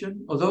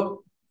position,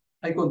 although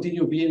I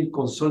continue being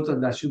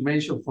consultant, as you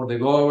mentioned, for the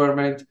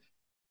government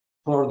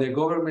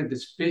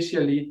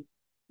especially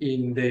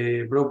in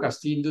the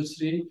broadcast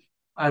industry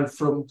and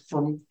from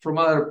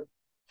other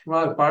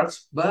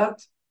parts,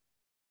 but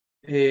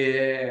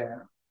I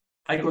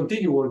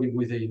continue working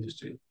with the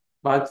industry,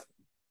 but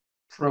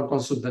from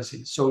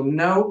consultancy. So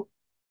now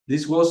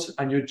this was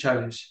a new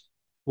challenge.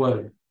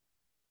 Well,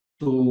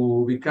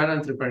 to become an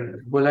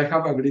entrepreneur. Well, I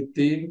have a great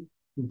team.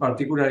 In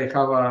particular, I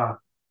have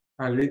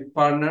a great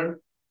partner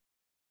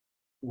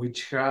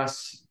which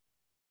has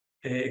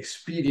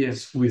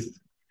experience with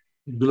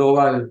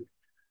global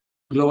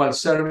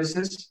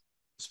services,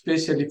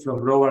 especially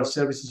from global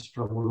services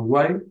from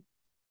Uruguay.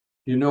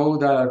 You know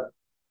that,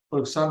 for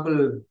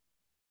example,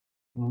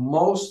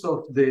 most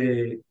of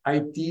the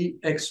IT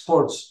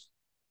exports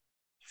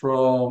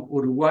from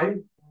Uruguay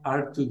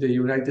are to the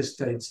United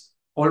States,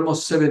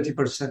 almost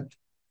 70%.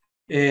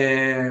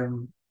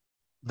 And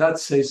that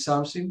says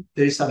something.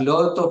 There is a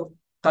lot of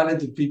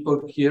talented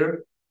people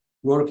here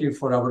working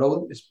for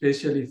abroad,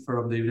 especially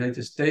from the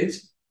United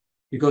States,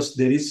 because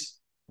there is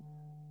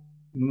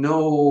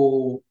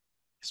no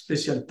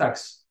special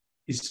tax.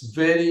 It's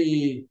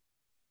very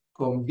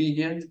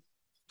convenient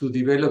to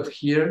develop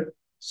here.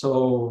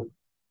 So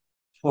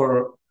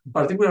for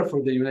particular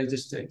for the United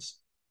States.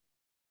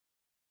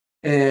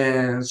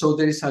 And so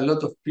there is a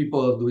lot of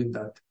people doing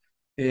that.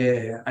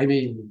 I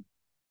mean,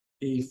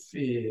 if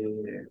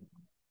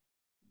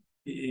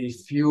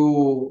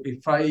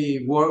I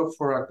work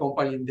for a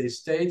company in the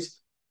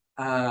States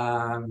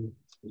and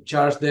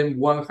charge them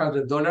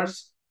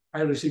 $100,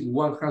 I receive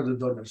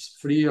 $100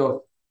 free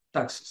of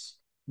taxes.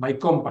 My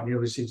company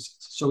receives it,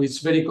 so it's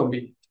very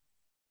convenient.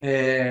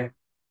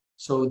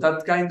 So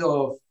that kind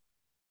of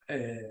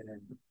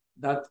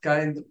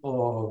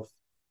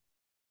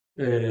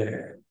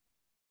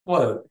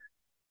well,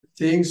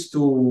 things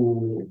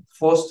to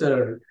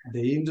foster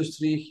the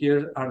industry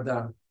here are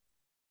done.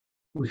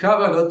 We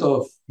have a lot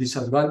of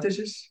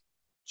disadvantages,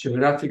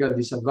 geographical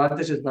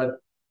disadvantages,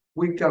 but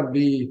we can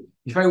be,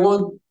 if I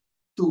want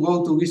to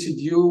go to visit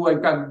you, I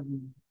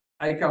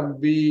can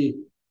be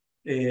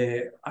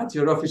at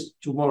your office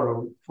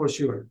tomorrow for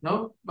sure,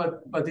 no?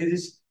 But it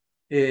is,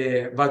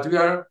 but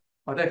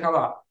I have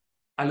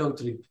a long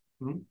trip.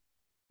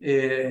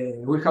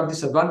 We have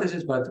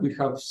disadvantages, but we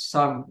have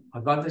some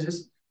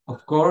advantages.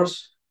 Of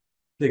course,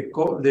 the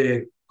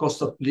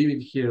cost of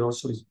living here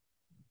also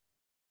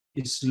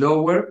is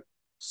lower,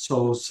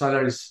 so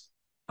salaries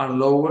are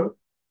lower.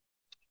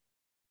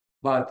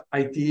 But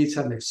IT is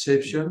an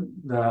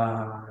exception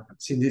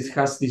since it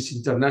has this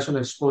international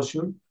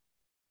exposure.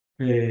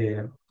 We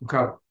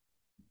have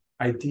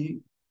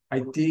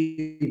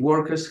IT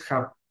workers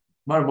have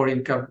more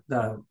income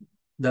than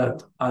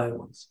other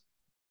ones.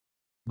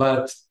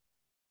 But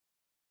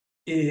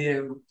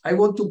I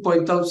want to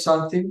point out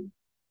something.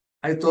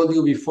 I told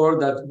you before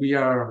that we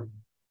are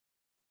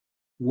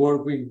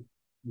working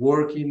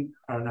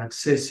and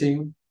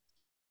accessing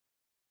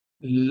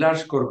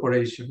large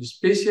corporations,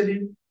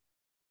 especially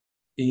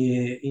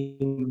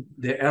in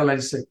the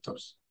airline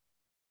sectors,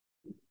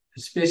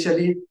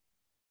 especially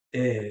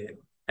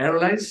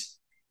airlines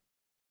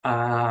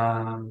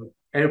and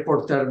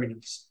airport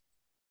terminals.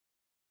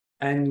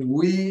 And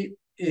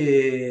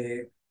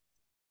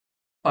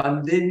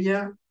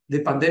the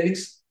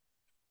pandemics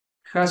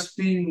has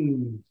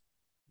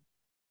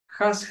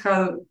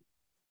had,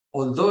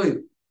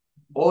 although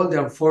all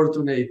the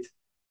unfortunate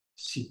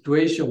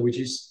situation, which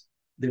is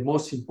the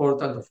most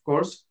important, of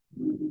course,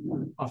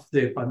 of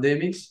the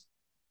pandemics,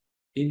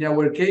 in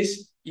our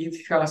case,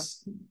 it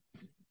has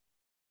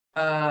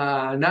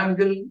a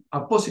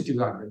positive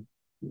angle,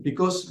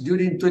 because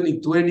during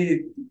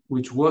 2020,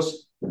 which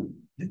was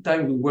the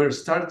time we were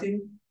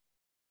starting,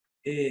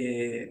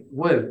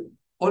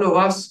 all of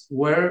us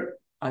were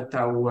at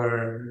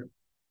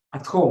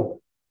home.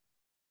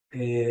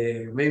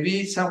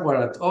 Maybe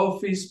somewhere at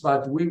office,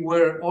 but we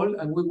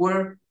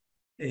were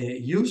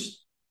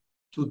used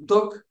to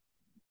talk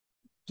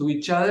to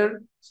each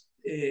other.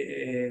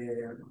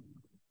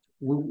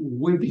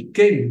 We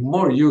became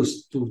more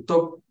used to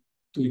talk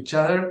to each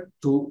other,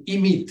 to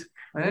meet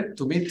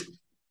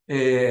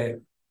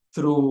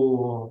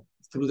through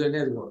the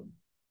network.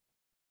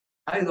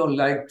 I don't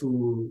like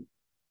the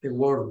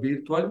word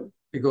virtual,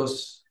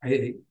 because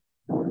I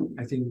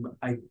think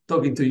I'm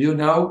talking to you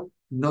now,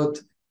 not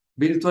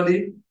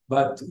virtually,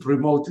 but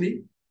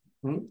remotely.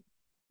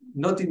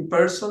 Not in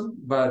person,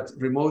 but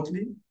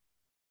remotely.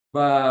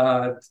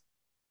 But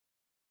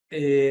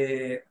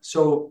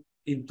so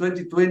in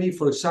 2020,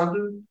 for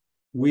example,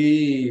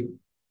 we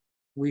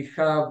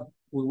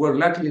were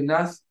lucky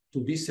enough to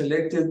be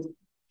selected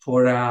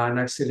for an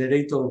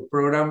accelerator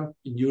program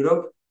in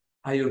Europe,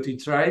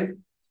 IoT Tribe,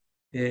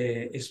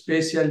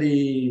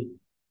 especially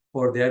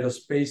for the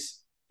aerospace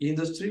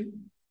industry.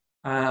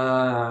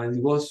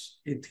 And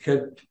it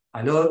helped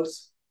a lot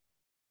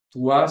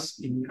to us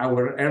in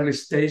our early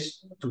stage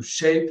to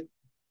shape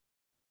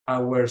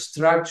our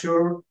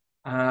structure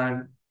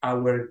and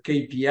our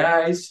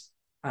KPIs.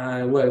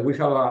 We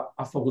have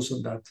a focus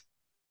on that.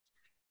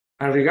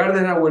 And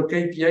regarding our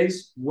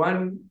KPIs,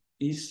 one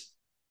is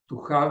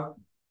to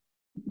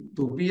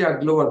be a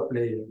global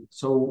player.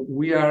 So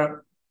we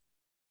are,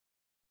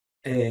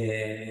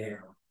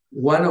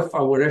 one of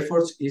our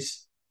efforts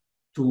is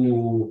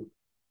to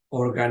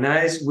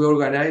organize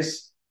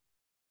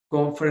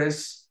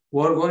conference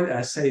worldwide.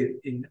 I say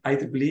in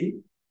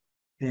IEEE,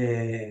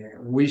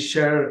 we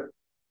share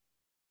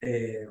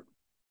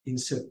in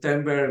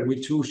September,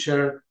 we too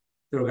share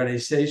the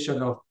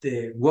organization of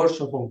the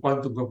workshop on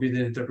quantum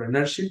computing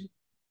entrepreneurship.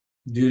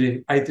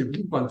 during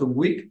IEEE Quantum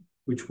Week,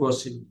 which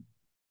was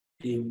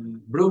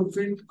in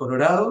Broomfield,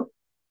 Colorado.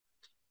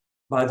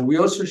 But we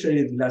also shared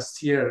it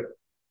last year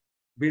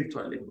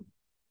virtually.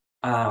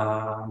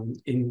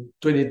 In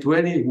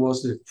 2020, it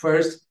was the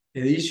first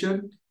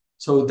edition.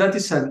 So that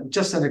is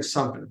just an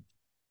example.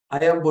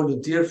 I am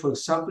volunteer, for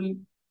example,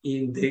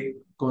 in the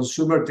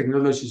Consumer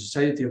Technology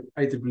Society of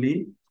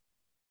IEEE.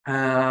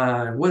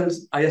 When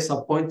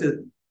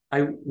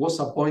I was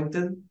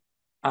appointed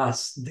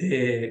as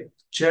the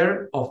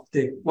chair of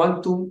the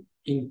Quantum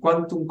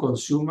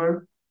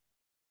Consumer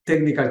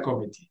Technical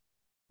Committee,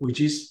 which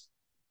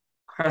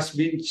has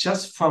been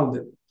just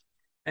founded.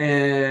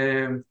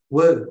 And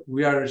well,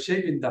 we are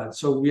shaping that.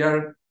 So we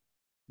are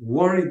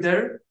worried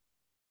there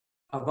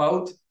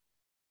about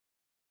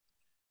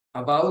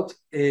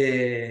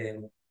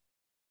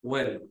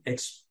well,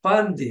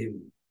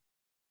 expanding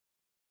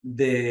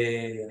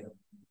the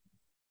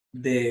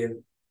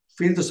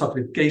fields of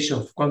application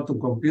of quantum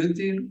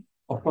computing,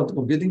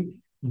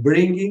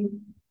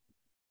 bringing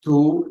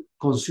to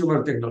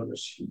consumer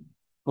technology.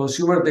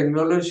 Consumer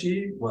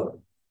technology,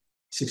 well,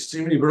 it's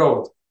extremely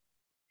broad,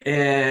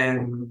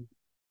 and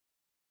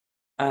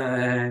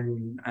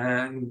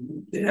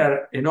there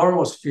are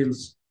enormous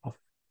fields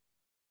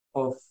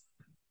of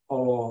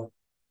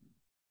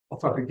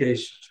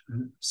applications,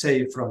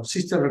 say from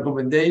system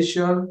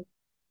recommendation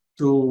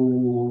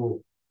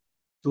to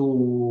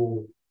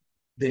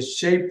the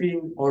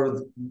shaping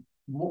or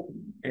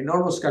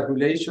enormous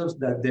calculations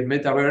that the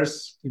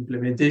metaverse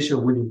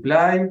implementation will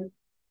imply.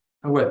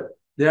 And well,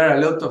 there are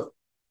a lot of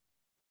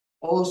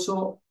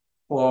also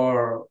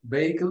for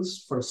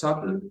vehicles, for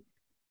example,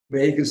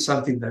 vehicles,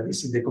 something that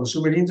is in the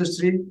consumer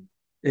industry,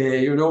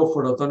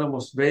 for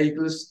autonomous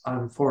vehicles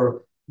and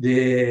for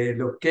the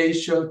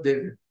location.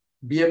 The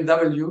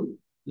BMW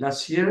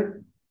last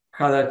year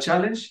had a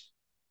challenge,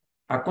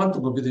 a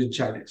quantum computing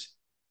challenge.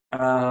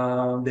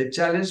 The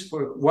challenge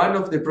for one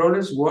of the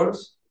problems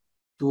was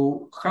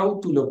how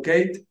to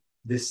locate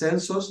the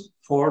sensors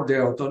for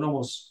the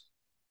autonomous,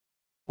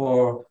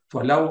 to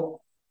allow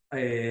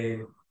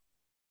the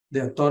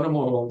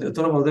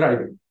autonomous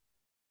driving.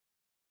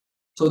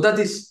 So that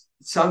is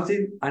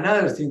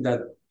another thing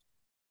that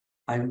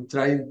I'm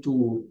trying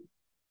to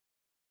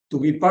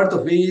be part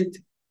of it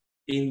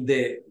in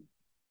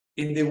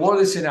the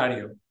world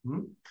scenario.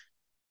 And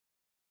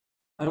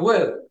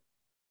well,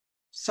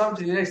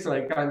 something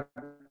extra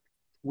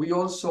we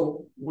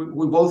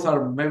both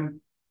are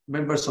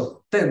members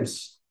of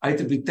TEMS,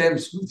 IEEE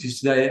TEMS, which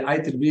is the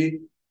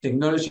IEEE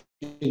Technology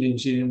and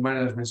Engineering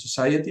Management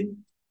Society.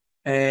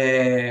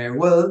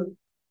 Well,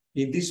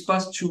 in these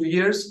past 2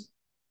 years,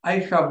 I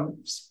have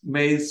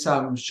made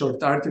some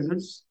short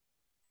articles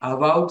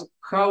about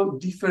how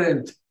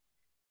different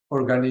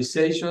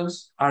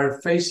organizations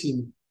are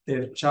facing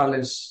their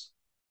challenge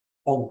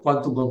on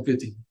quantum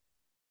computing.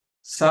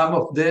 Some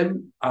of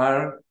them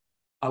are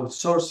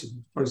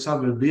outsourcing, for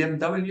example,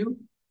 BMW.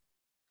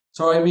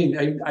 So I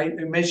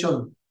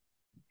mentioned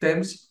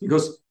TEMS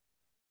because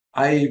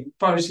I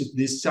published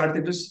these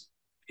articles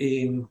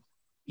in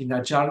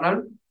a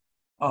journal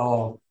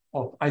of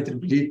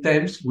IEEE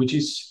TEMS, which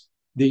is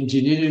the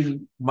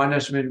Engineering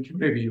Management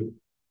Review.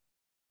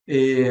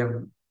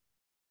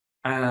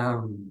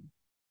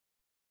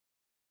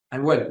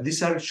 And well,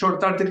 these are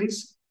short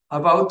articles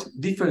about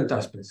different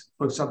aspects.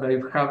 For example,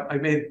 I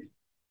made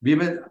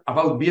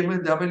about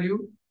BMW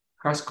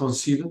has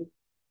conceived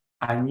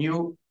a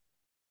new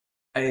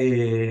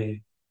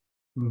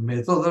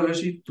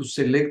methodology to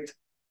select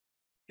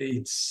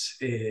its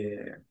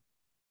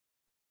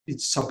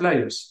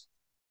suppliers.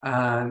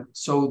 And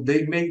so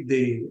they made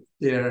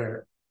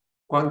their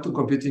quantum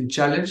computing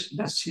challenge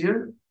last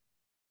year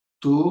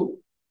to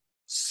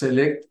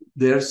select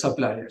their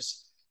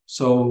suppliers.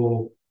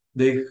 So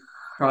they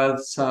had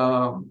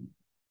some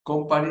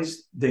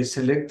companies they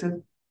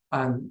selected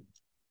and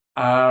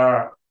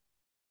at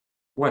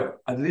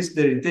least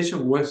their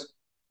intention was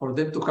for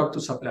them to have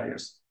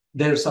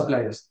their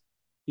suppliers.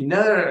 In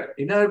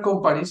other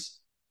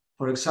companies,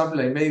 for example,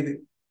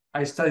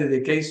 I studied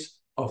the case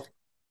of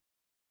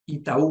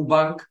Itaú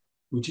Bank,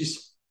 which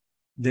is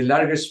the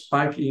largest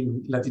bank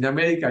in Latin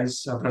America.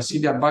 It's a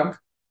Brazilian bank.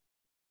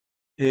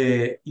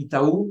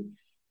 Itaú,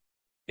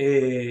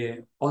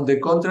 on the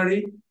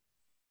contrary,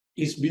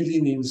 is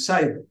building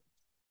inside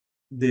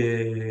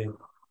the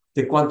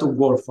quantum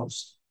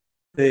workforce.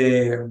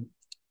 The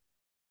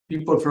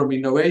people from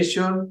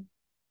innovation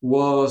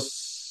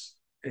was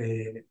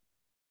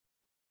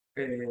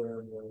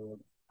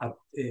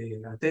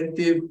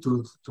attentive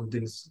to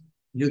these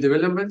new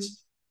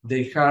developments.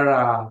 They had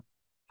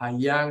a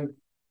young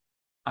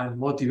and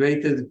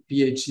motivated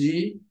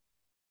PhD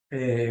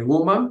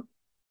woman,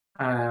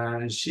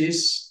 and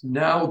she's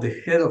now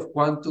the head of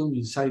quantum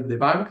inside the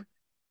bank.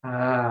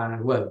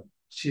 Well,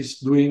 she's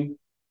doing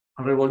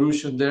a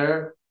revolution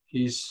there.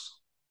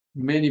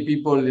 Many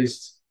people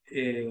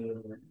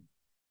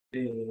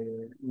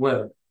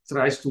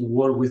tries to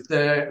work with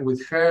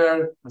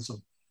her, and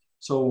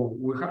so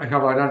I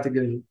have an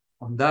article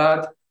on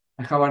that.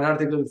 I have an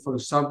article, for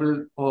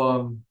example,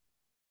 on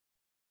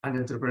an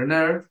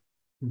entrepreneur,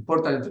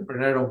 important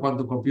entrepreneur on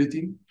quantum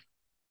computing,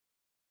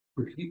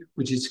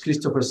 which is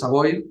Christopher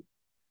Savoy,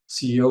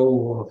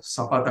 CEO of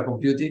Zapata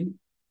Computing.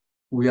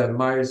 We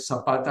admire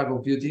Zapata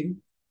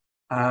Computing,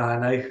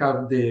 and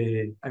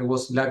I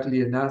was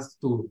lucky enough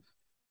to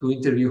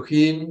interview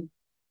him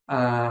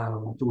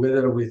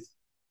together with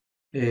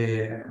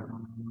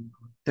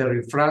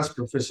Terry France,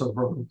 professor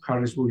from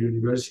Harrisburg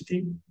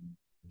University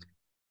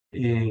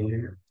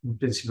in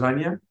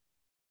Pennsylvania.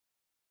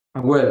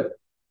 And well,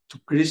 to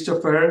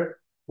Christopher,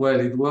 well,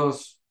 it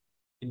was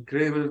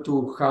incredible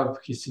to have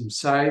his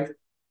insight.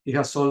 He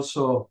has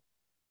also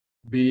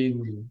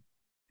been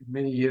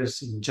many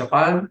years in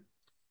Japan.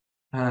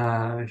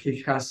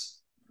 He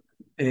has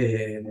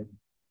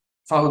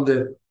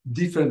founded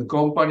different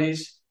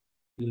companies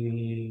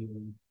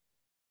in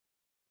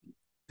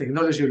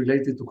technology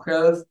related to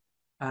health.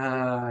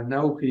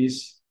 Now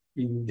he's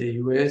in the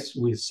US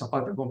with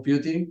Zapata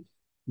Computing,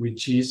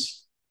 which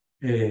is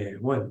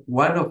well,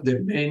 one of the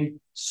main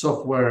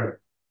software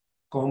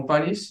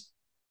companies.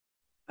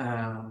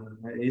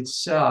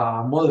 It's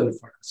a model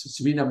for us.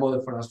 It's been a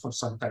model for us for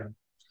some time.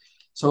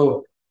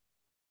 So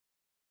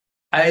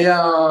I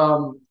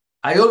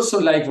also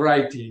like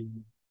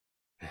writing,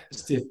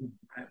 Steve.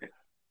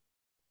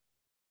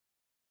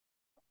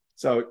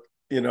 So,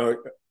 you know,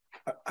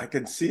 I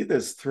can see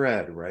this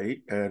thread,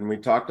 right? And we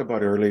talked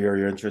about earlier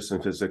your interest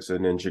in physics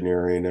and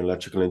engineering,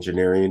 electrical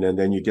engineering, and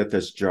then you get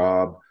this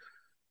job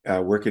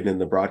working in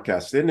the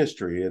broadcast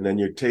industry, and then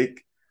you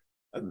take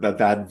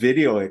that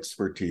video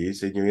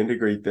expertise and you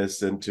integrate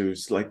this into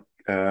like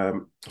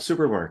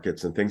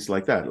supermarkets and things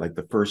like that, like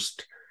the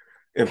first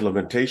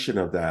implementation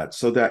of that.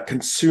 So that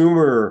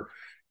consumer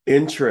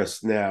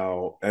interest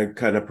now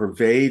kind of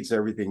pervades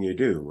everything you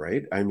do,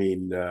 right? I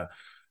mean,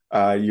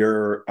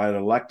 you're an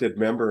elected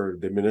member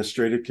of the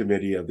administrative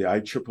committee of the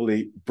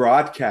IEEE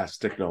Broadcast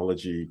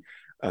Technology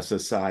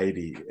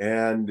Society,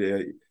 and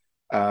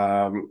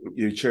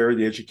you chair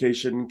the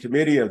education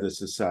committee of the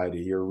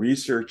society. Your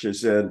research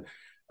is in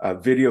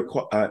video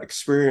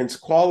experience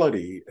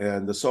quality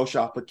and the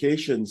social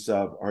applications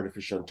of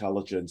artificial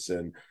intelligence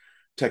and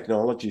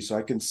technology. So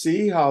I can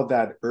see how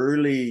that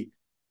early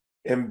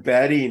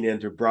embedding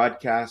into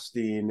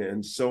broadcasting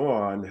and so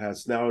on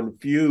has now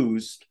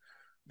infused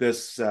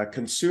this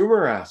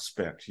consumer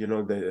aspect, you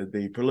know,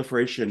 the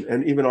proliferation,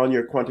 and even on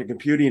your quantum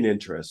computing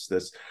interests,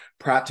 this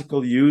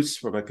practical use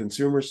from a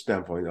consumer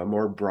standpoint, a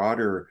more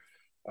broader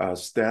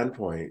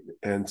standpoint.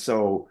 And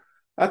so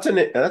that's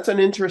an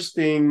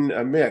interesting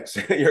mix.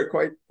 You're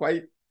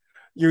quite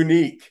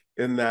unique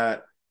in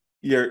that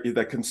you're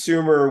the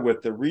consumer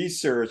with the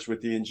research,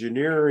 with the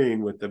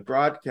engineering, with the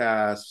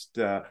broadcast,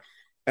 and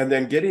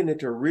then getting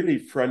into really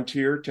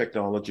frontier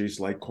technologies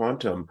like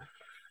quantum.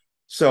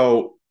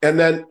 So, and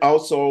then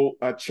also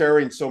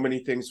chairing so many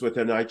things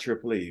within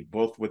IEEE,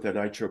 both within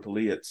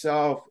IEEE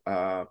itself,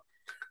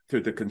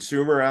 through the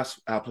consumer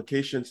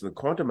applications and the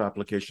quantum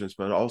applications,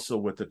 but also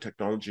with the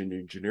Technology and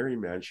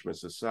Engineering Management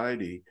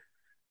Society.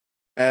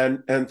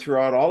 And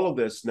throughout all of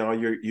this, now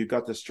you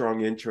got the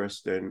strong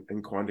interest in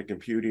quantum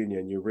computing,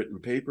 and you've written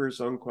papers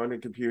on quantum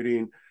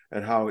computing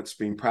and how it's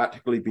being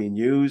practically being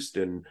used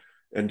in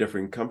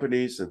different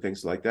companies and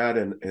things like that,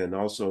 and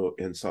also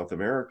in South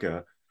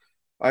America.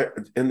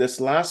 In this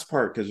last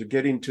part, because we're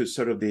getting to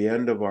sort of the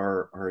end of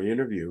our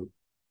interview,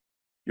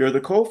 you're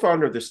the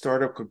co-founder of the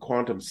startup called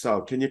Quantum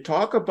South. Can you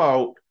talk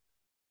about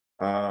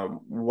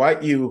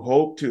what you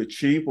hope to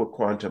achieve with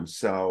Quantum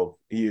South?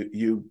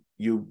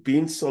 You've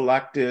been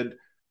selected.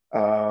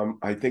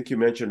 I think you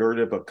mentioned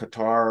earlier about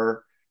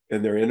Qatar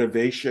and their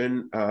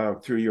innovation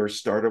through your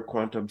startup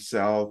Quantum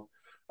South.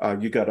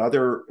 You got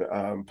other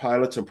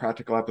pilots and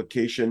practical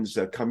applications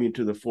coming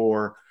to the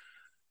fore.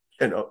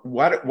 And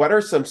what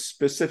are some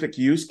specific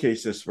use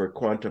cases for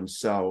Quantum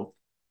South?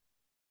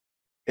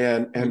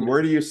 And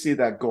where do you see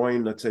that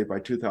going, let's say, by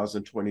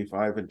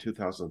 2025 and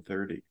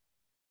 2030?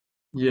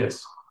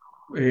 Yes.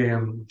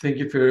 Thank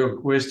you for your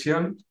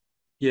question.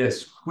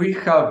 Yes, we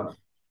have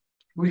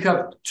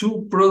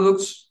two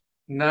products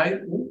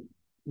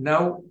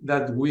now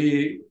that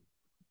we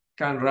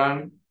can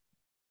run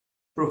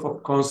proof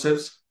of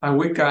concepts, and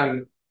we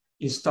can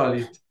install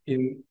it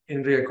in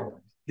real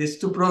company. These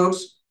two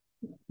products,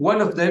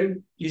 one of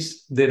them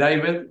is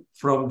derived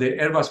from the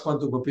Airbus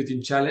Quantum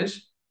Computing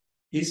Challenge,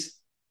 is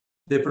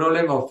the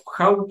problem of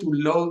how to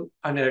load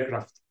an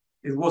aircraft.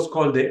 It was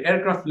called the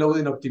aircraft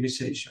loading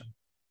optimization.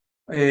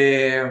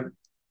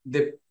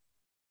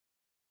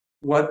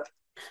 What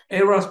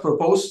Airbus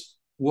proposed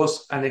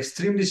was an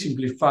extremely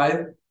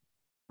simplified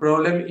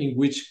problem in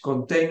which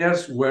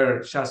containers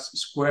were just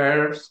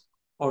squares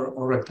or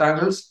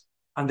rectangles,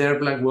 and the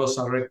airplane was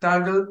a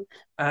rectangle.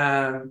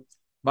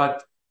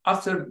 But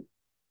after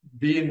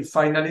being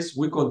finalists,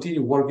 we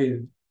continue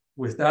working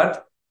with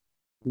that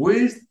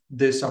with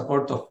the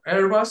support of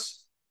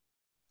Airbus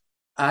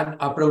and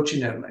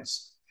approaching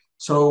airlines.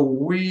 So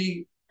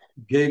we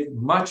gave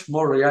much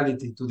more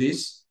reality to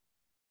this.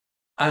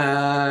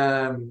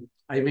 I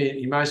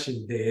mean,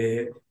 imagine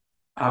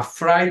a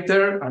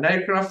freighter, an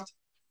aircraft,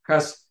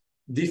 has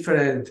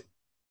different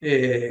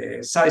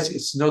size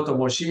is not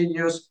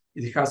homogeneous.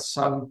 It has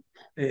some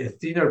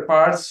thinner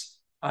parts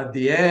at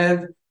the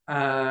end,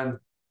 and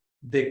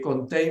the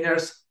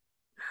containers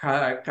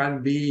has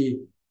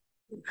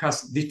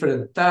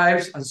different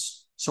types and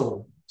so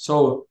on.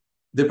 So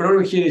the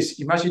problem here is,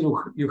 imagine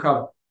you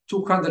have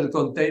 200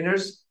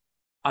 containers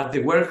at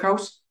the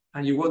warehouse,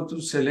 and you want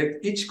to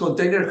select, each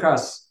container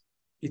has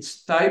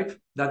its type,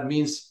 that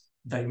means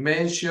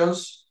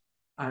dimensions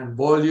and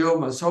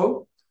volume and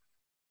so.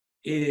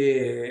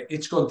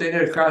 Each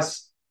container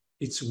has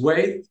its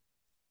weight,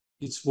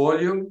 its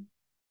volume,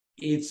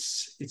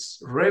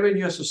 its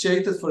revenue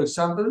associated, for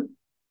example,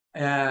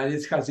 and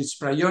it has its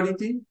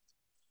priority,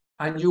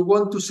 and you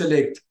want to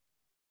select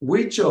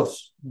which of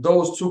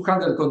those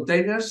 200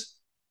 containers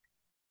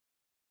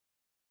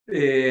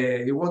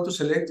you want to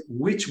select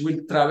which will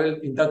travel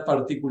in that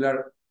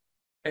particular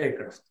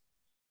aircraft.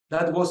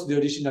 That was the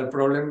original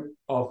problem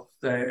of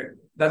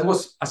that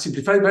was a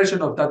simplified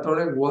version of that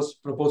problem was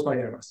proposed by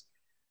Airbus.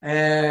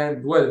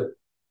 And well,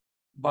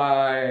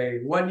 by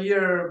 1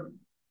 year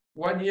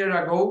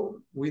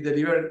ago, we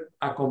delivered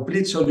a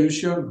complete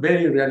solution,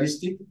 very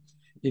realistic,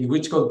 in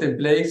which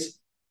contemplates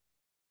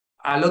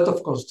a lot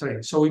of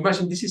constraints. So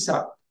imagine this is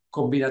a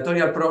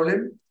combinatorial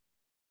problem,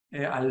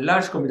 a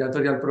large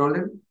combinatorial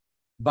problem,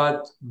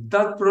 but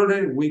that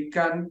problem we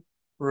can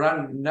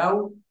run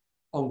now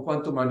on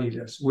quantum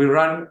annealers. We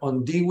run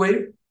on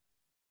D-Wave,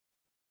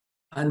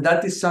 and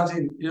that is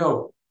something,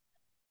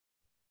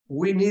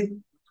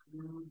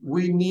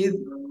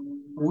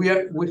 we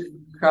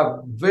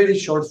have very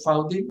short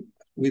funding.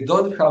 We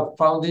don't have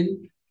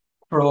funding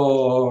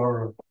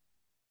for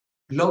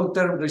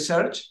long-term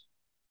research,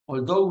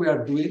 although we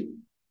are doing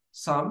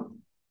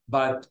some,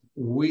 but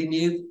we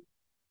need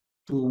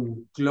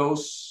to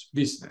close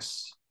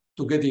business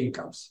to get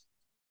incomes.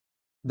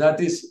 That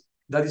is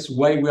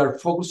why we are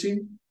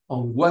focusing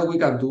on what we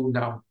can do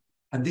now.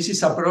 And this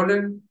is a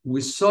problem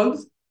we solve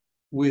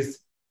with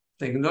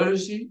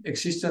technology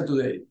existing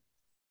today.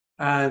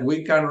 And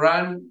we can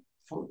run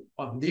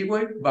on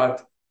D-Wave,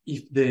 but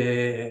if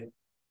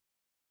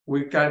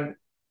we can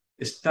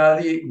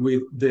study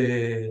with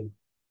the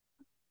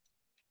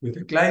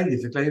client,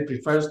 if the client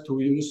prefers to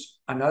use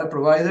another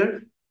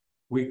provider,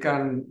 we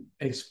can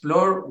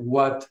explore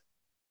what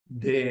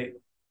the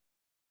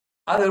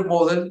other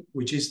model,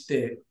 which is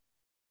the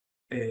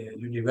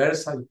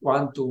universal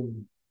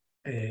quantum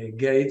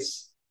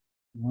gates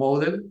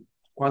model,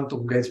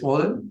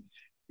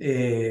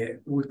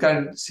 we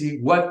can see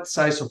what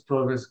size of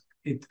problems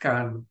it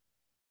can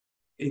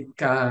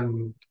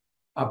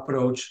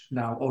approach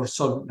now or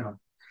solve now.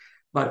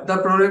 But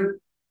that problem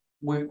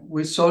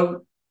we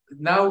solve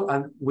now,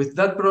 and with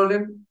that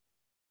problem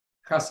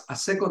has a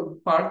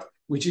second part,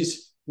 which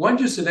is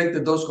once you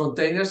selected those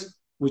containers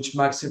which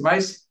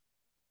maximize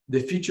the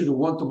feature you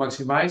want to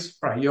maximize,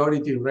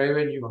 priority,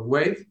 revenue, and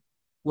weight,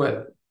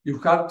 well, you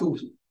have to,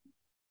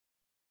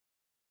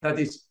 that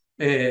is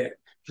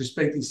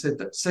respecting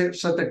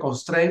certain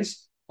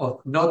constraints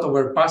of not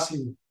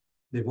overpassing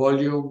the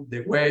volume,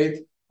 the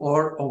weight,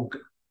 or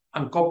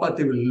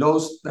incompatible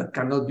loads that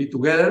cannot be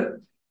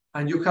together.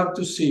 And you have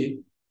to see,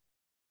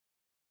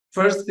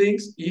 first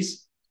things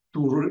is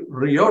to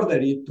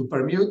reorder it, to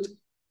permute,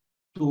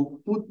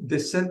 to put the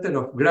center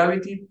of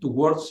gravity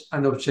towards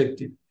an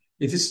objective.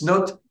 It is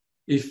not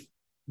if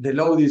the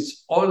load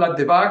is all at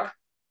the back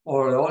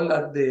or all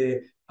at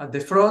the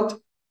front,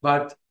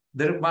 but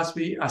there must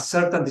be a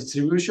certain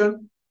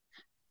distribution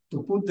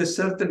to put the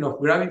center of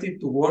gravity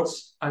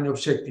towards an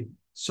objective.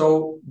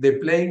 So the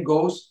plane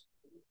goes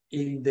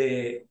with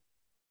the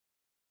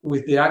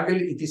angle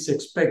it is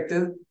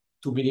expected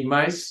to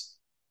minimize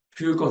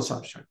fuel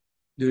consumption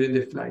during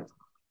the flight.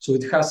 So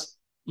it has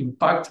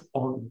impact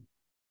on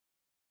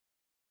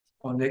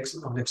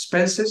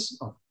expenses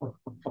of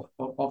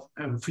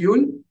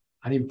fuel,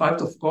 and impact,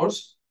 of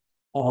course,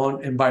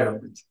 on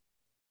environment.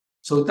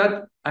 So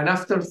that, and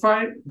after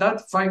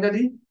that,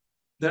 finally,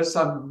 there's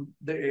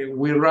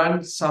we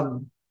run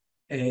some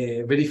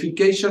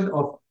verification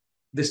of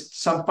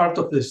some part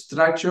of the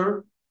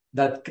structure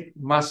that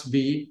must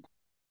be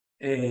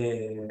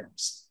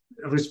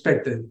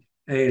respected,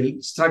 a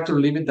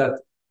structural limit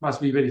that must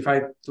be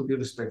verified to be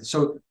respected.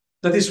 So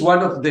that is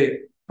one of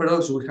the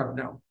products we have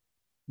now.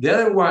 The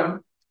other one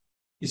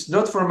is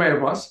not from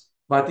Airbus,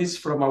 but it's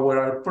from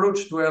our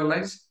approach to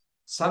airlines,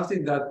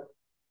 something that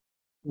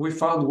we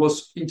found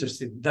was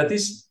interesting. That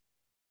is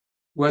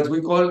what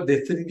we call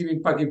the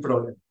 3D packing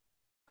problem.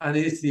 And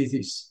it is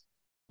this.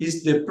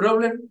 It's the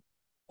problem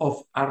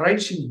of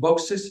arranging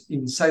boxes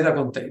inside a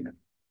container.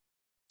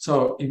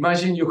 So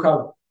imagine you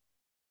have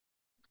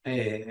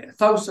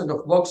 1,000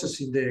 of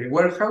boxes in the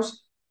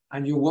warehouse,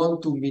 and you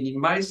want to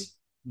minimize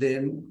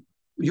them.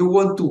 You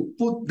want to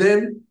put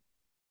them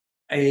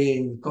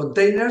in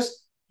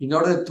containers in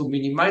order to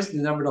minimize the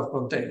number of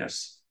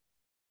containers.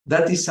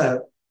 That is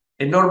an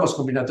enormous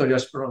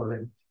combinatorial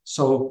problem.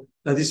 So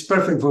that is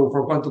perfect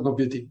for quantum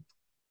computing.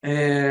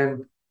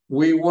 And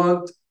we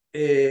want,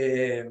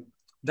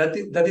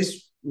 that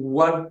is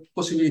one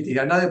possibility.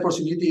 Another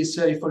possibility is,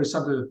 say, for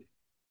example,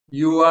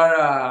 You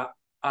are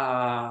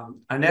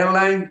an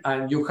airline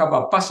and you have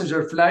a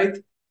passenger flight.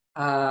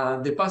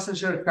 The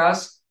passenger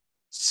has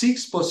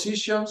 6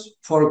 positions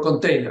for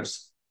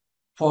containers,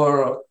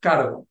 for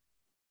cargo.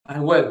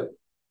 And well,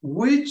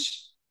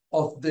 which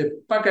of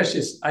the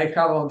packages I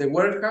have on the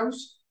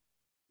warehouse,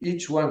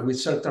 each one with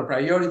certain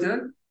priority,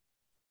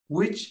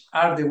 which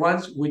are the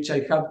ones which I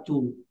have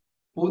to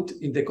put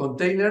in the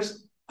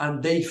containers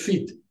and they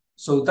fit.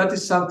 So that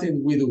is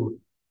something we do.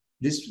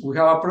 We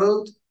have a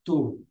product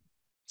to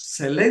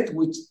select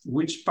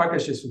which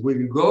packages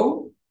will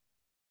go,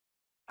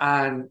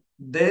 and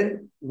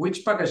then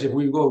which packages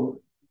will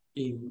go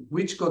in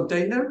which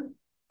container,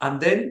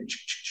 and then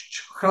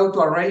how to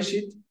arrange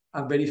it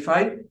and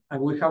verify.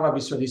 And we have a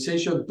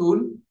visualization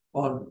tool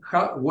on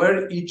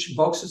where each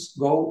boxes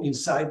go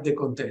inside the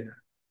container,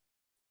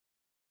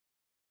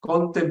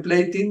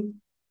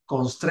 contemplating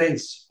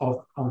constraints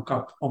of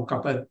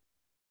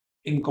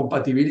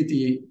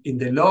incompatibility in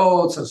the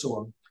loads and so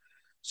on.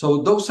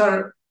 So those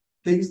are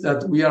things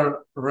that we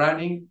are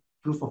running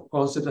proof of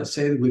concept, I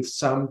said, with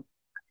some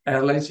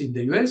airlines in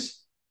the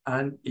US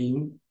and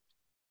in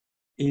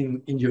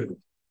Europe.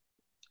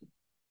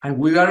 And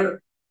we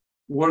are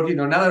working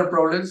on other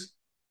problems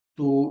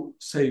to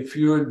save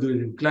fuel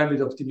during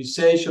climate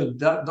optimization.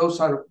 Those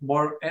are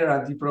more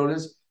R&D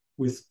problems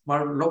with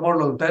more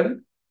long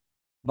term.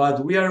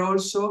 But we are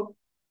also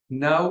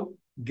now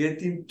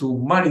getting to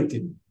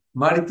maritime.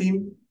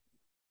 Maritime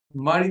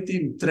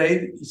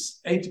trade is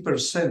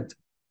 80%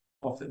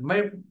 of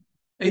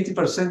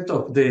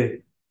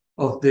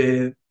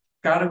the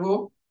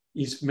cargo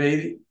is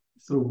made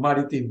through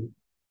maritime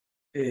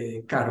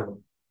cargo.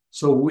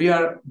 So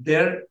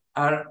there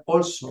are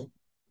also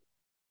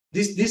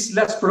this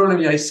last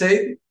problem I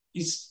said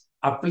is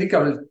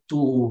applicable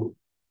to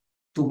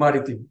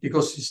maritime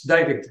because it's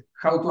direct,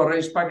 how to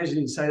arrange packaging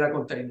inside a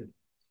container.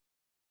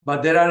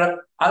 But there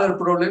are other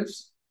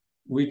problems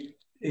which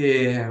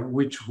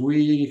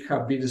we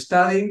have been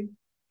studying,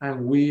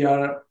 and we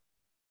are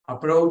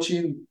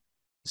approaching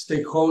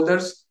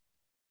stakeholders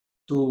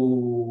to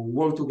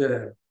work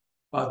together.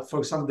 But for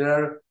example, there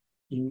are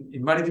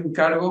in maritime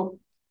cargo,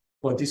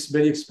 what is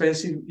very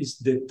expensive is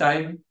the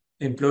time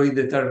employed in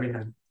the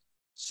terminal.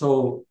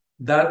 So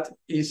that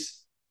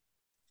is,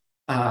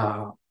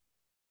 there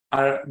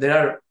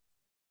are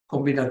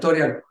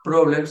combinatorial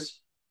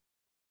problems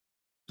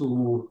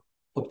to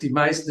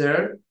optimize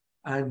there,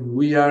 and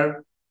we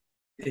are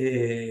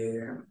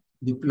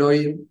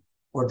deploying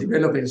or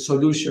developing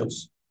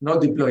solutions, not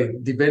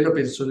deploying,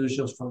 developing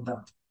solutions for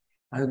that.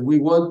 And we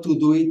want to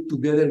do it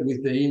together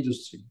with the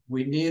industry.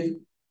 We need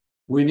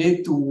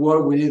to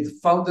work, we need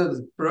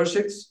funded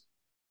projects,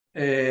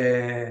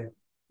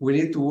 we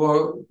need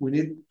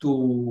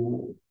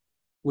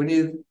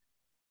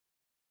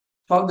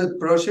funded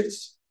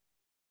projects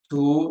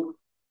to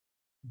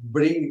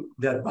bring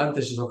the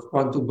advantages of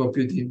quantum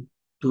computing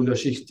to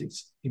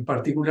logistics, in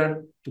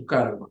particular to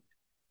cargo.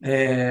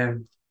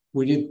 And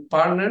we need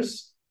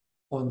partners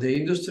on the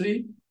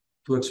industry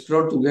to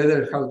explore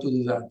together how to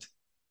do that.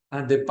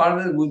 And the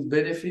partner would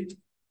benefit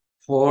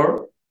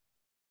for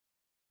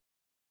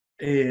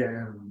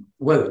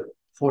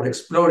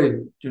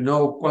exploring,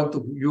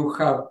 quantum. You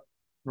have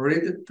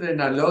written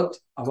a lot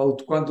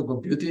about quantum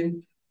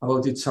computing,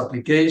 about its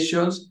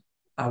applications,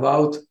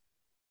 about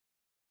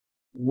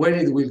when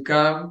it will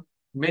come.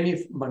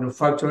 Many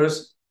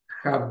manufacturers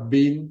have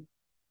been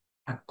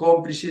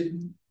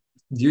accomplishing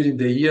during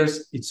the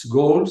years its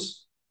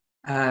goals,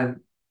 and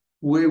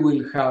we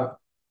will have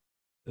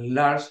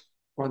large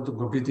quantum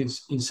computing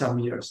in some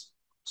years.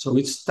 So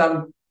it's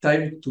time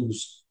to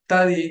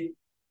study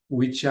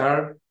which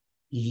are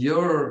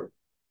your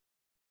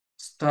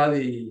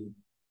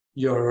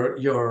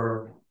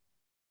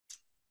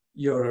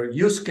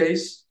use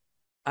case,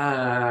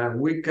 and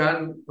we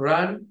can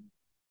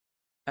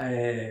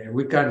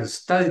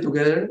study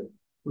together,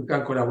 we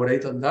can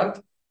collaborate on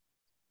that,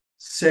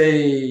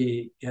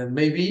 and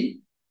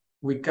maybe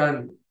we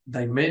can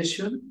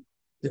dimension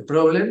the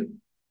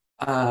problem,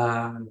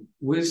 and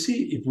we'll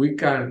see if we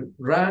can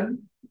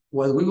run.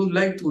 What we would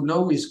like to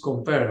know is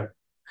compare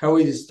how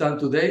it is done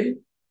today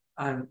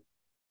and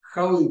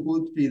how it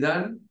would be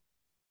done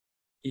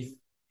if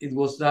it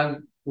was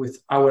done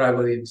with our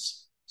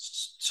algorithms.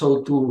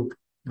 So to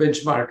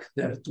benchmark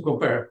there, to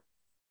compare,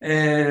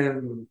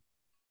 and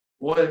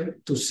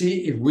to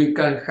see if we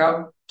can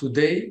have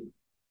today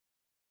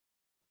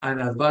an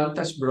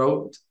advantage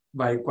brought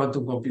by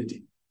quantum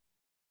computing.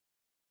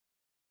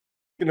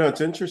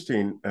 It's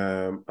interesting.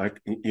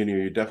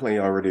 You definitely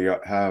already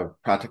have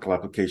practical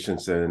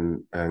applications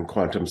in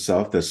Quantum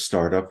South, this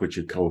startup which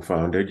you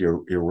co-founded.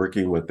 You're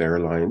working with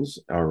airlines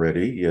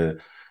already.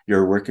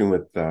 You're working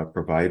with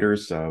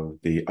providers of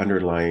the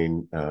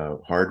underlying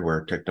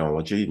hardware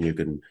technology, and you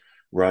can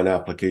run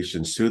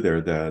applications through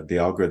there, the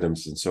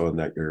algorithms and so on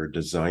that you're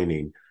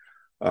designing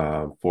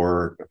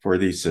for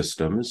these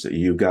systems.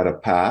 You've got a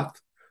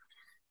path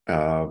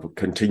of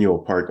continual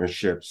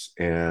partnerships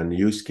and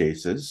use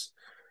cases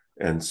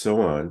and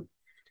so on.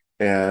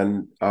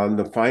 And on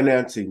the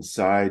financing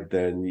side,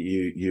 then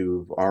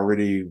you've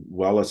already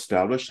well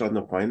established on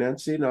the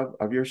financing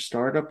of your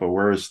startup, or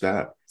where is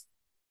that?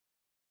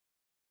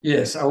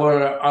 Yes,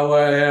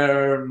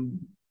 our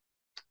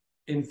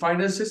in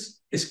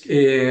finances is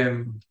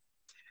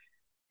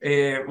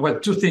well,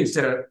 two things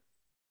there.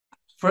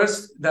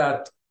 First,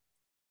 that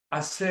I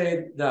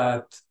said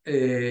that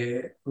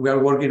we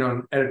are working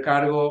on air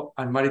cargo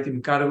and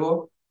maritime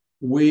cargo.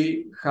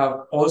 We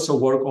have also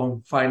worked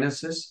on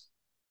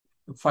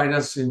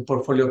financing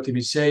portfolio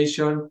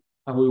optimization,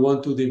 and we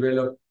want to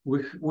develop.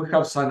 We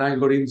have some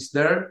algorithms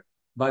there,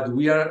 but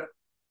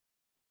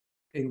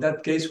in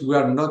that case, we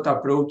are not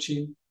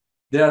approaching.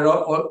 There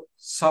are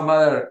some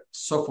other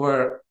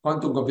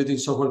quantum computing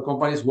software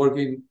companies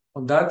working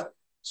on that.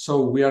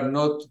 So we are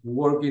not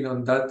working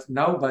on that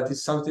now, but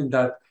it's something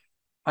that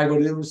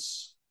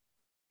algorithms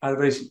are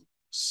very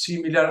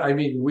similar. I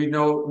mean, we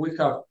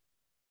have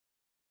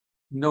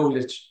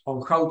knowledge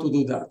on how to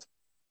do that,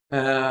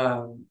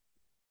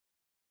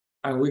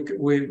 and we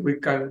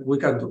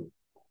can do.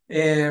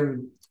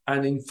 And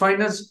in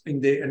finance,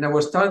 in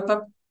our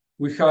startup,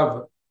 we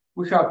have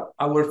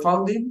our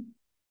founding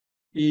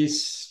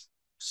is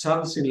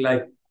something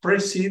like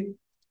pre-seed.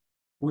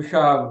 We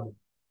have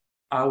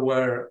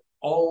our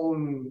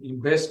own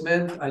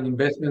investment and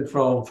investment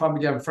from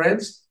family and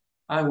friends,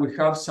 and we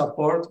have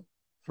support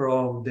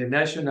from the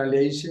National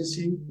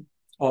Agency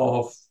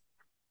of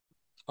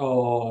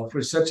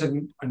Research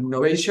and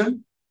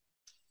Innovation.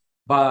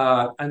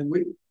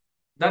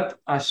 That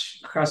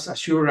has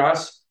assured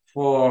us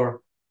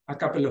for a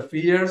couple of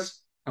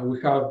years, and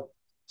we have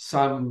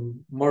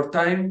some more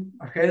time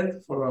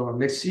ahead for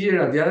next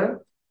year and the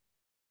other,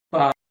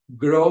 but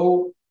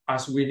grow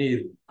as we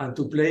need and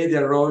to play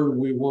the role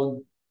we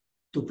want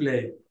to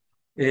play.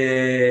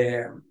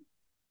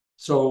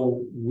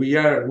 So we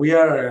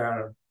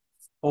are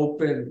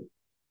open.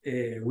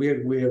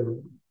 We're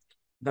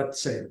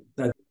that's it.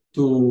 That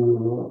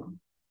to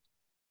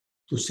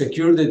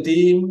secure the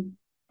team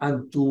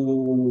and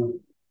to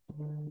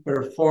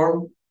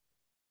perform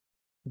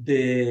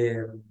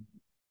the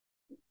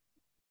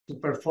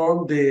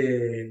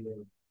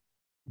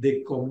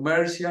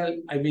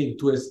commercial, I mean,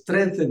 to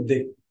strengthen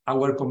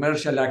our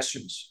commercial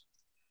actions,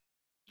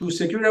 to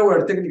secure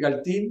our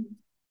technical team,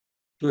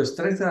 to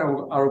strengthen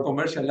our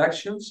commercial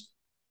actions,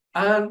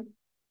 and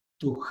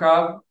to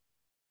have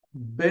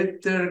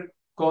better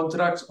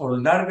contracts or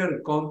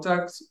larger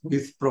contracts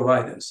with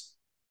providers.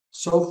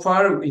 So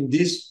far, in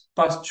these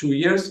past 2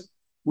 years,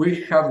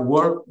 we have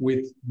worked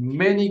with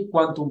many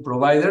quantum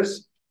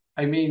providers.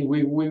 I mean,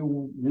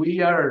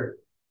 we are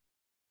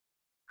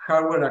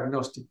hardware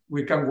agnostic.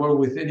 We can work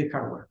with any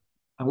hardware.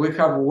 And we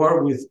have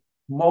worked with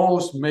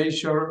most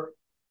major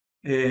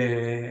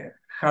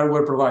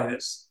hardware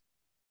providers.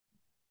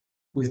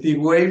 With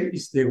D-Wave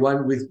is the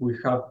one we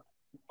have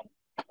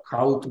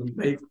how to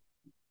make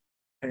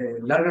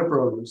larger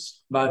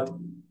problems. But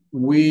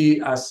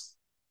we, as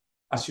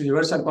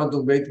universal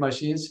quantum gate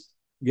machines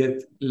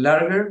get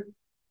larger,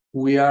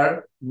 we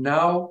are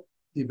now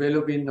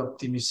developing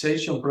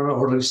optimization program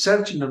or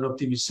researching on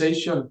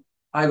optimization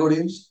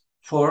algorithms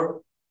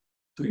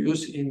to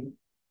use in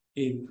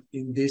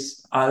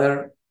these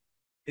other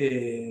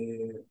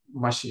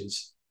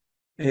machines.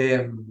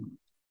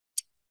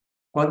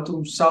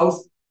 Quantum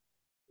South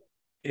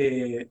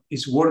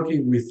is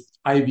working with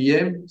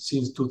IBM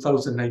since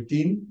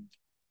 2019,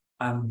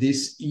 and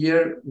this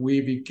year we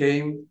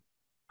became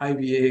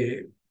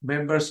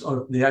members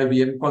of the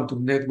IBM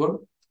Quantum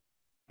Network.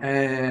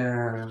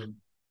 And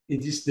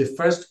it is the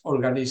first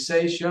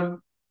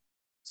organization,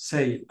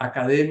 say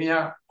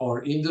academia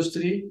or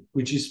industry,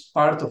 which is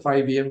part of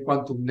IBM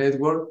Quantum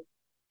Network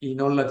in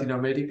all Latin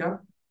America.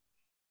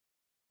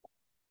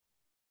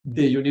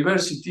 The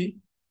university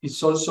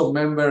is also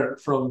member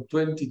from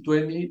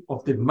 2020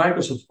 of the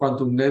Microsoft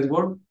Quantum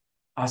Network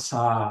as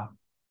a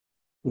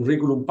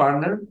curriculum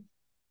partner.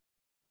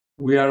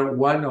 We are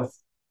one of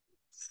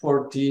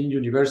 14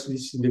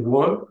 universities in the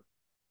world,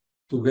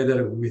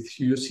 together with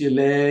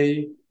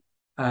UCLA,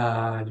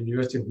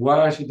 University of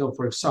Washington,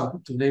 for example,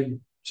 to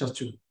name just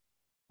two.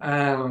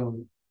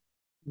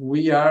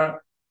 We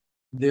are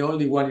the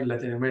only one in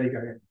Latin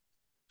America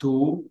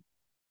to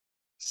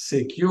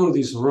secure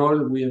this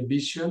role we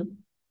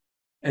envision,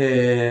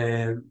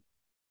 and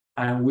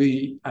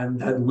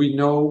that we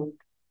know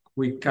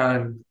we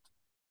can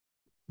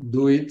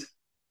do it,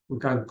 we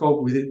can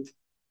cope with it,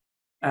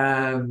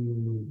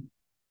 and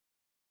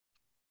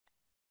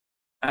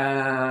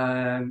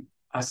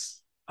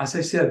as I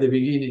said at the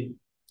beginning,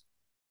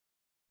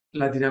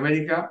 Latin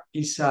America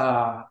is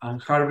an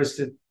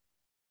unharvested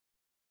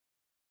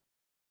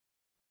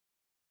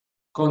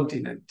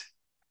continent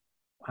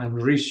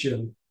and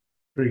region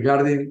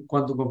regarding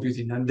quantum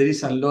computing, and there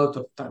is a lot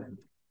of talent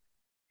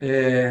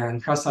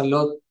and has a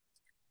lot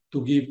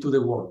to give to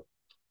the world.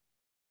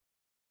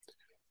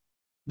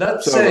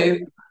 That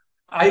said,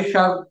 I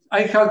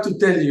have to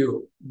tell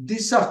you,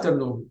 this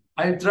afternoon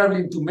I'm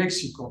traveling to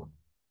Mexico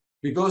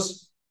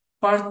because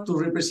part to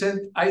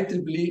represent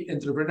IEEE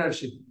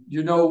entrepreneurship.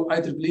 You know,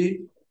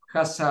 IEEE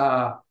has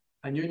a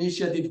new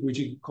initiative which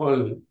is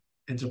called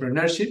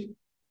entrepreneurship,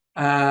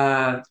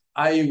 and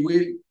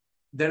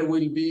there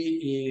will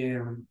be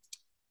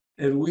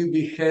it will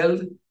be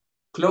held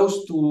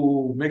close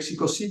to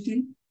Mexico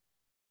City.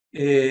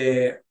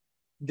 The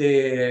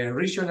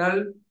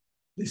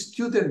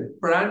student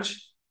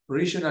branch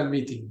regional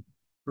meeting.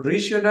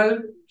 Regional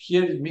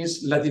here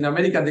means Latin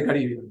America and the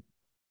Caribbean.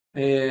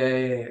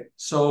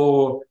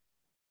 So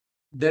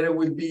there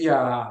will be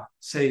a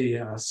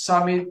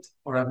summit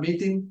or a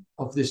meeting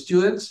of the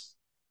students,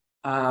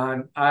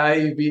 and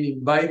I've been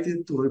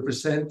invited to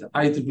represent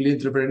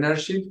IEEE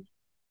entrepreneurship,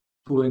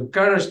 to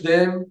encourage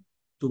them,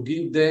 to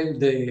give them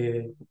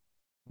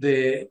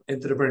the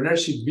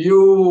entrepreneurship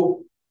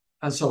view,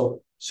 and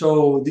so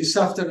this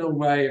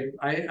afternoon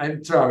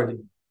I'm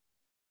traveling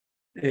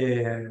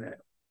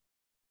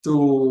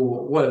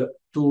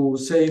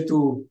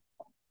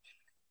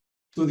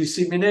to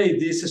disseminate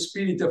this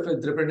spirit of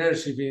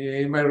entrepreneurship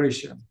in my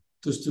region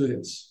to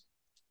students.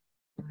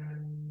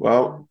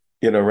 Well,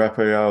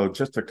 Rafael,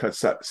 just to cut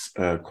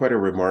quite a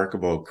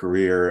remarkable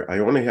career. I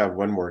only have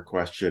one more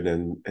question,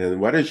 and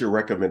what is your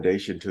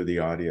recommendation to the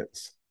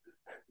audience?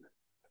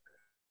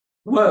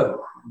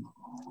 Well,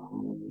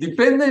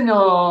 depending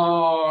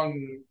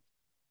on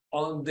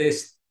the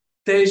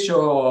stage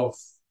of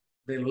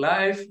their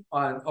life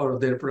or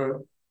their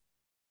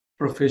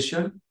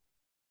profession,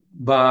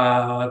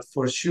 but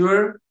for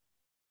sure,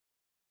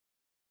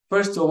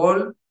 first of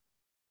all,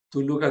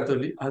 to look at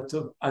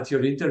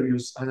your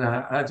interviews and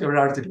at your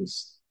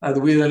articles,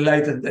 and will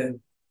enlighten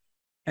them.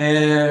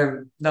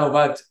 And now,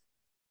 but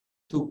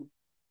to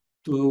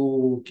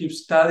keep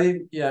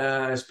studying,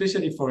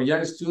 especially for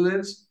young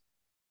students,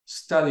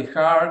 study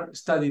hard,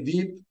 study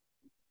deep,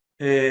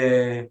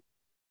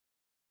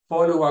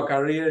 follow a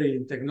career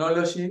in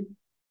technology,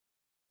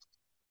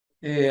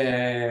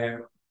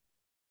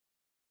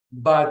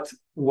 but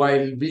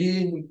while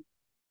being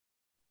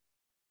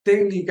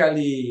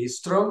technically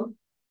strong,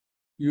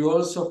 you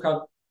also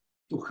have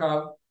to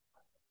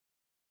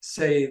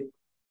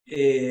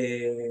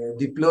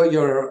deploy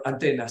your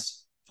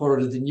antennas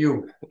for the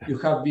new. You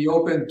have to be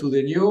open to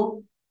the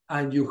new,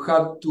 and you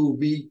have to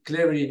be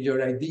clever in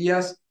your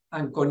ideas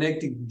and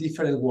connecting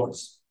different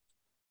words.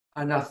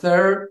 And a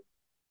third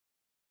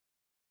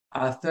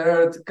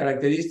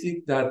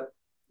characteristic that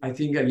I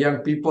think young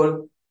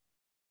people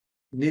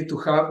need to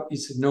have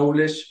is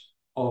knowledge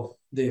of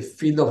the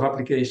field of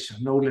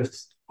application, knowledge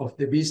of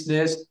the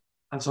business,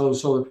 and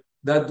so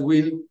that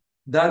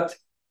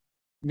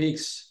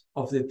mix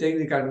of the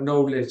technical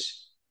knowledge,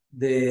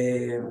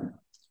 the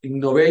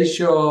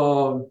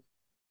innovation,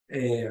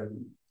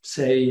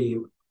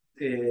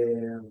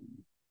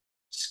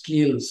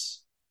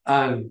 skills,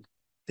 and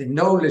the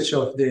knowledge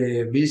of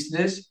the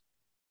business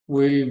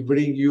will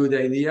bring you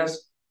the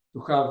ideas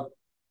to have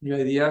new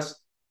ideas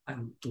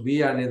and to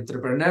be an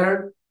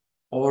entrepreneur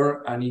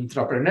or an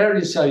intrapreneur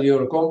inside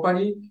your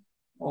company,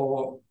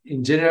 or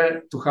in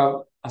general to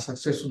have a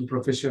successful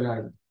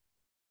professional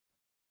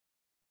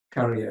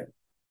career.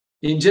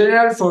 In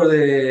general, for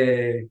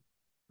the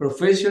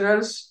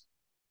professionals,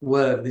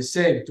 well, the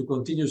same, to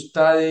continue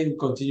studying,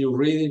 continue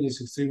reading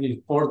is extremely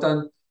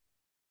important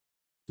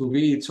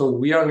so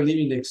we are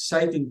living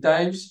exciting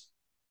times.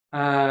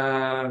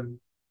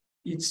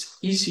 It's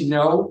easy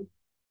now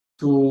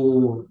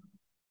to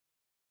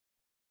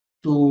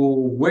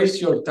waste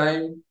your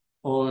time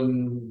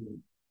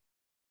on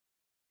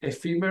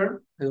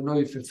ephemeral. I don't know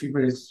if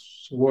ephemeral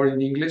is a word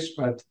in English,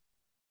 but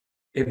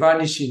a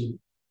vanishing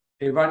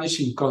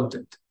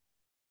content.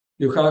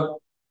 You have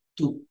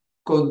to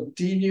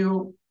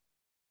continue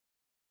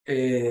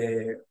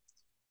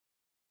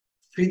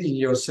feeding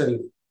yourself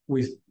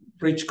with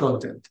rich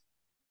content,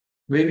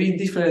 maybe in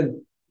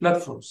different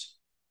platforms,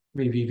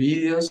 maybe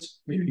videos,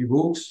 maybe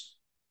books,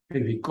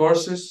 maybe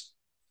courses,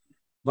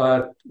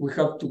 but we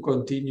have to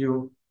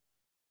continue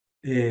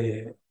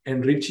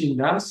enriching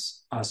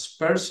us as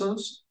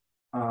persons,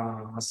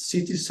 as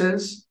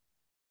citizens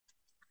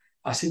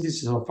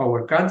of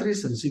our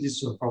countries and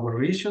citizens of our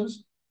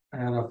regions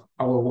and of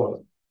our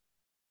world.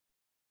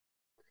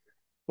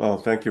 Well,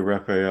 thank you,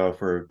 Rafael,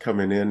 for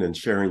coming in and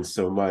sharing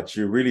so much.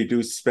 You really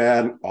do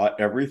span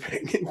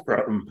everything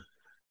from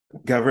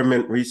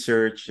government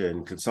research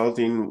and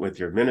consulting with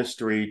your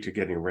ministry to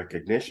getting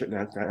recognition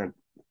at that,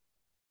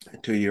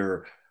 to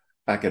your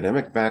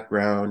academic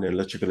background in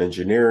electrical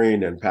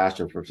engineering and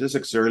passion for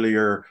physics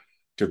earlier,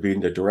 to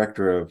being the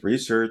director of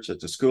research at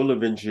the School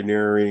of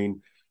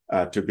Engineering,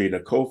 to being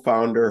a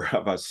co-founder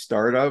of a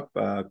startup,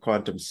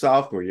 Quantum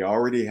South, where you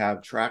already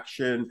have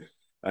traction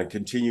and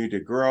continue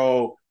to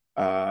grow.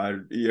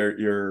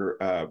 You're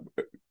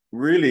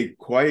really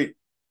quite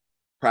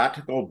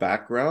practical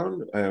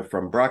background,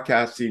 from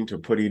broadcasting to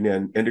putting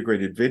in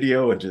integrated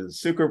video into the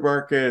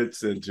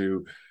supermarkets, and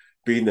to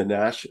being a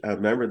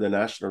member of the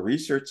National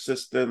Research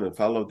System and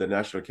fellow of the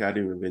National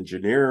Academy of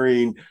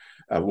Engineering,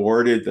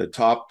 awarded the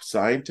top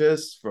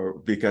scientist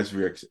because of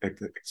your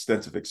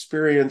extensive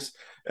experience.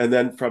 And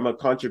then from a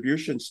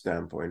contribution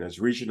standpoint, as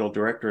regional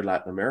director of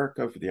Latin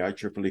America for the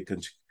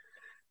IEEE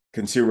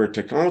Consumer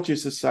Technology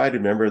Society,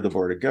 member of the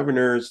Board of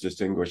Governors,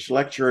 distinguished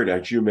lecturer. And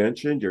as you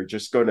mentioned, you're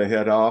just going to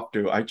head off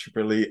to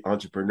IEEE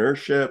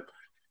Entrepreneurship,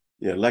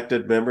 the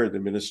elected member of the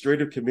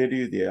Administrative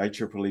Committee, the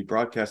IEEE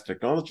Broadcast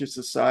Technology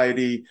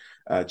Society,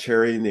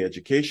 chairing the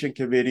Education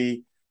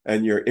Committee,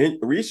 and your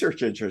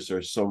research interests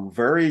are so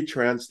very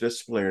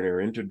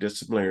transdisciplinary,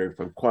 interdisciplinary,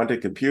 from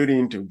quantum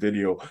computing to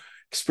video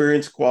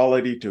experience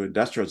quality to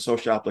industrial and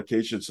social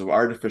applications of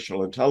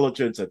artificial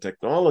intelligence and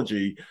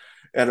technology.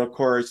 And of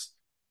course,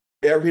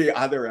 every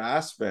other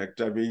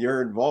aspect, I mean,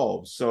 you're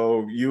involved.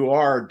 So you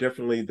are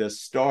definitely the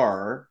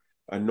star,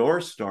 a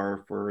North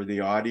Star for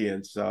the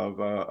audience of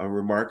a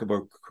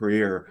remarkable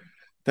career.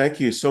 Thank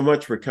you so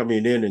much for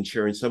coming in and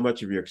sharing so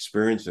much of your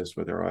experiences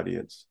with our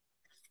audience.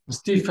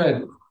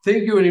 Stephen,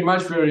 thank you very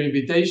much for your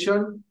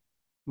invitation.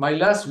 My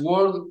last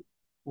word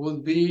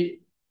would be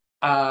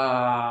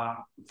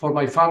for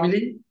my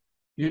family.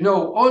 You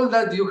know, all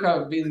that you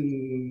have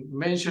been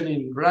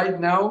mentioning right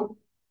now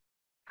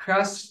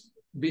has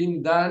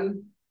been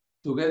done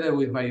together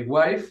with my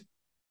wife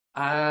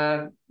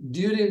and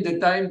during the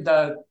time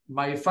that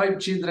my 5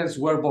 children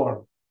were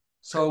born.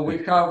 So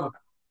we have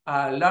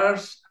a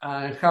large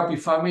and happy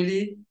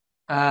family.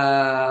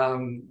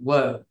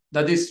 Well,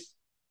 that is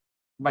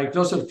my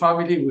closer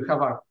family. We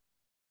have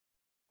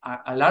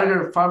a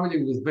larger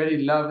family with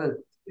very loved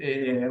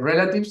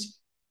relatives.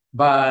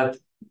 But,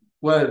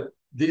 well,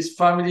 this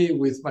family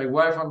with my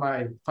wife and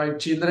my 5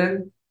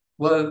 children,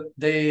 well,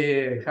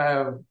 they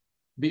have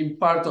been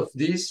part of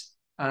this.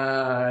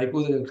 I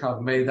couldn't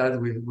have made that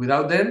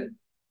without them.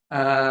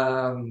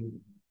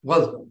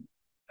 Well,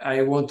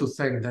 I want to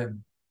thank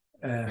them.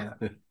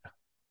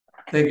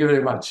 Thank you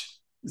very much.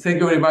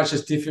 Thank you very much,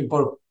 Stephen,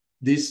 for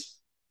this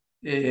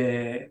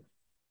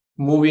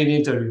moving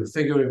interview.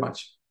 Thank you very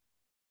much.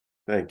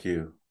 Thank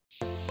you.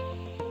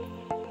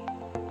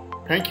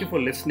 Thank you for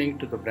listening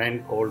to the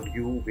Brand Called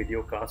You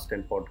videocast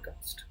and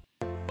podcast,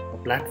 a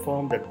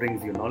platform that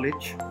brings you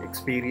knowledge,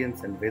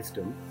 experience, and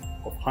wisdom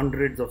of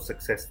hundreds of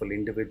successful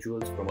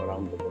individuals from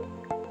around the world.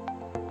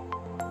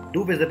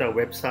 Do visit our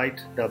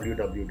website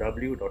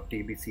www.tbcy.in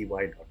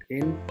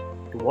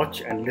to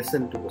watch and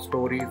listen to the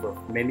stories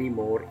of many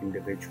more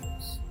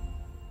individuals.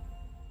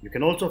 You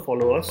can also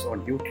follow us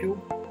on YouTube,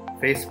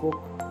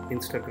 Facebook,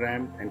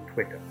 Instagram, and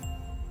Twitter.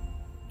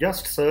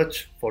 Just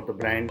search for the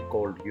Brand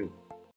Called You.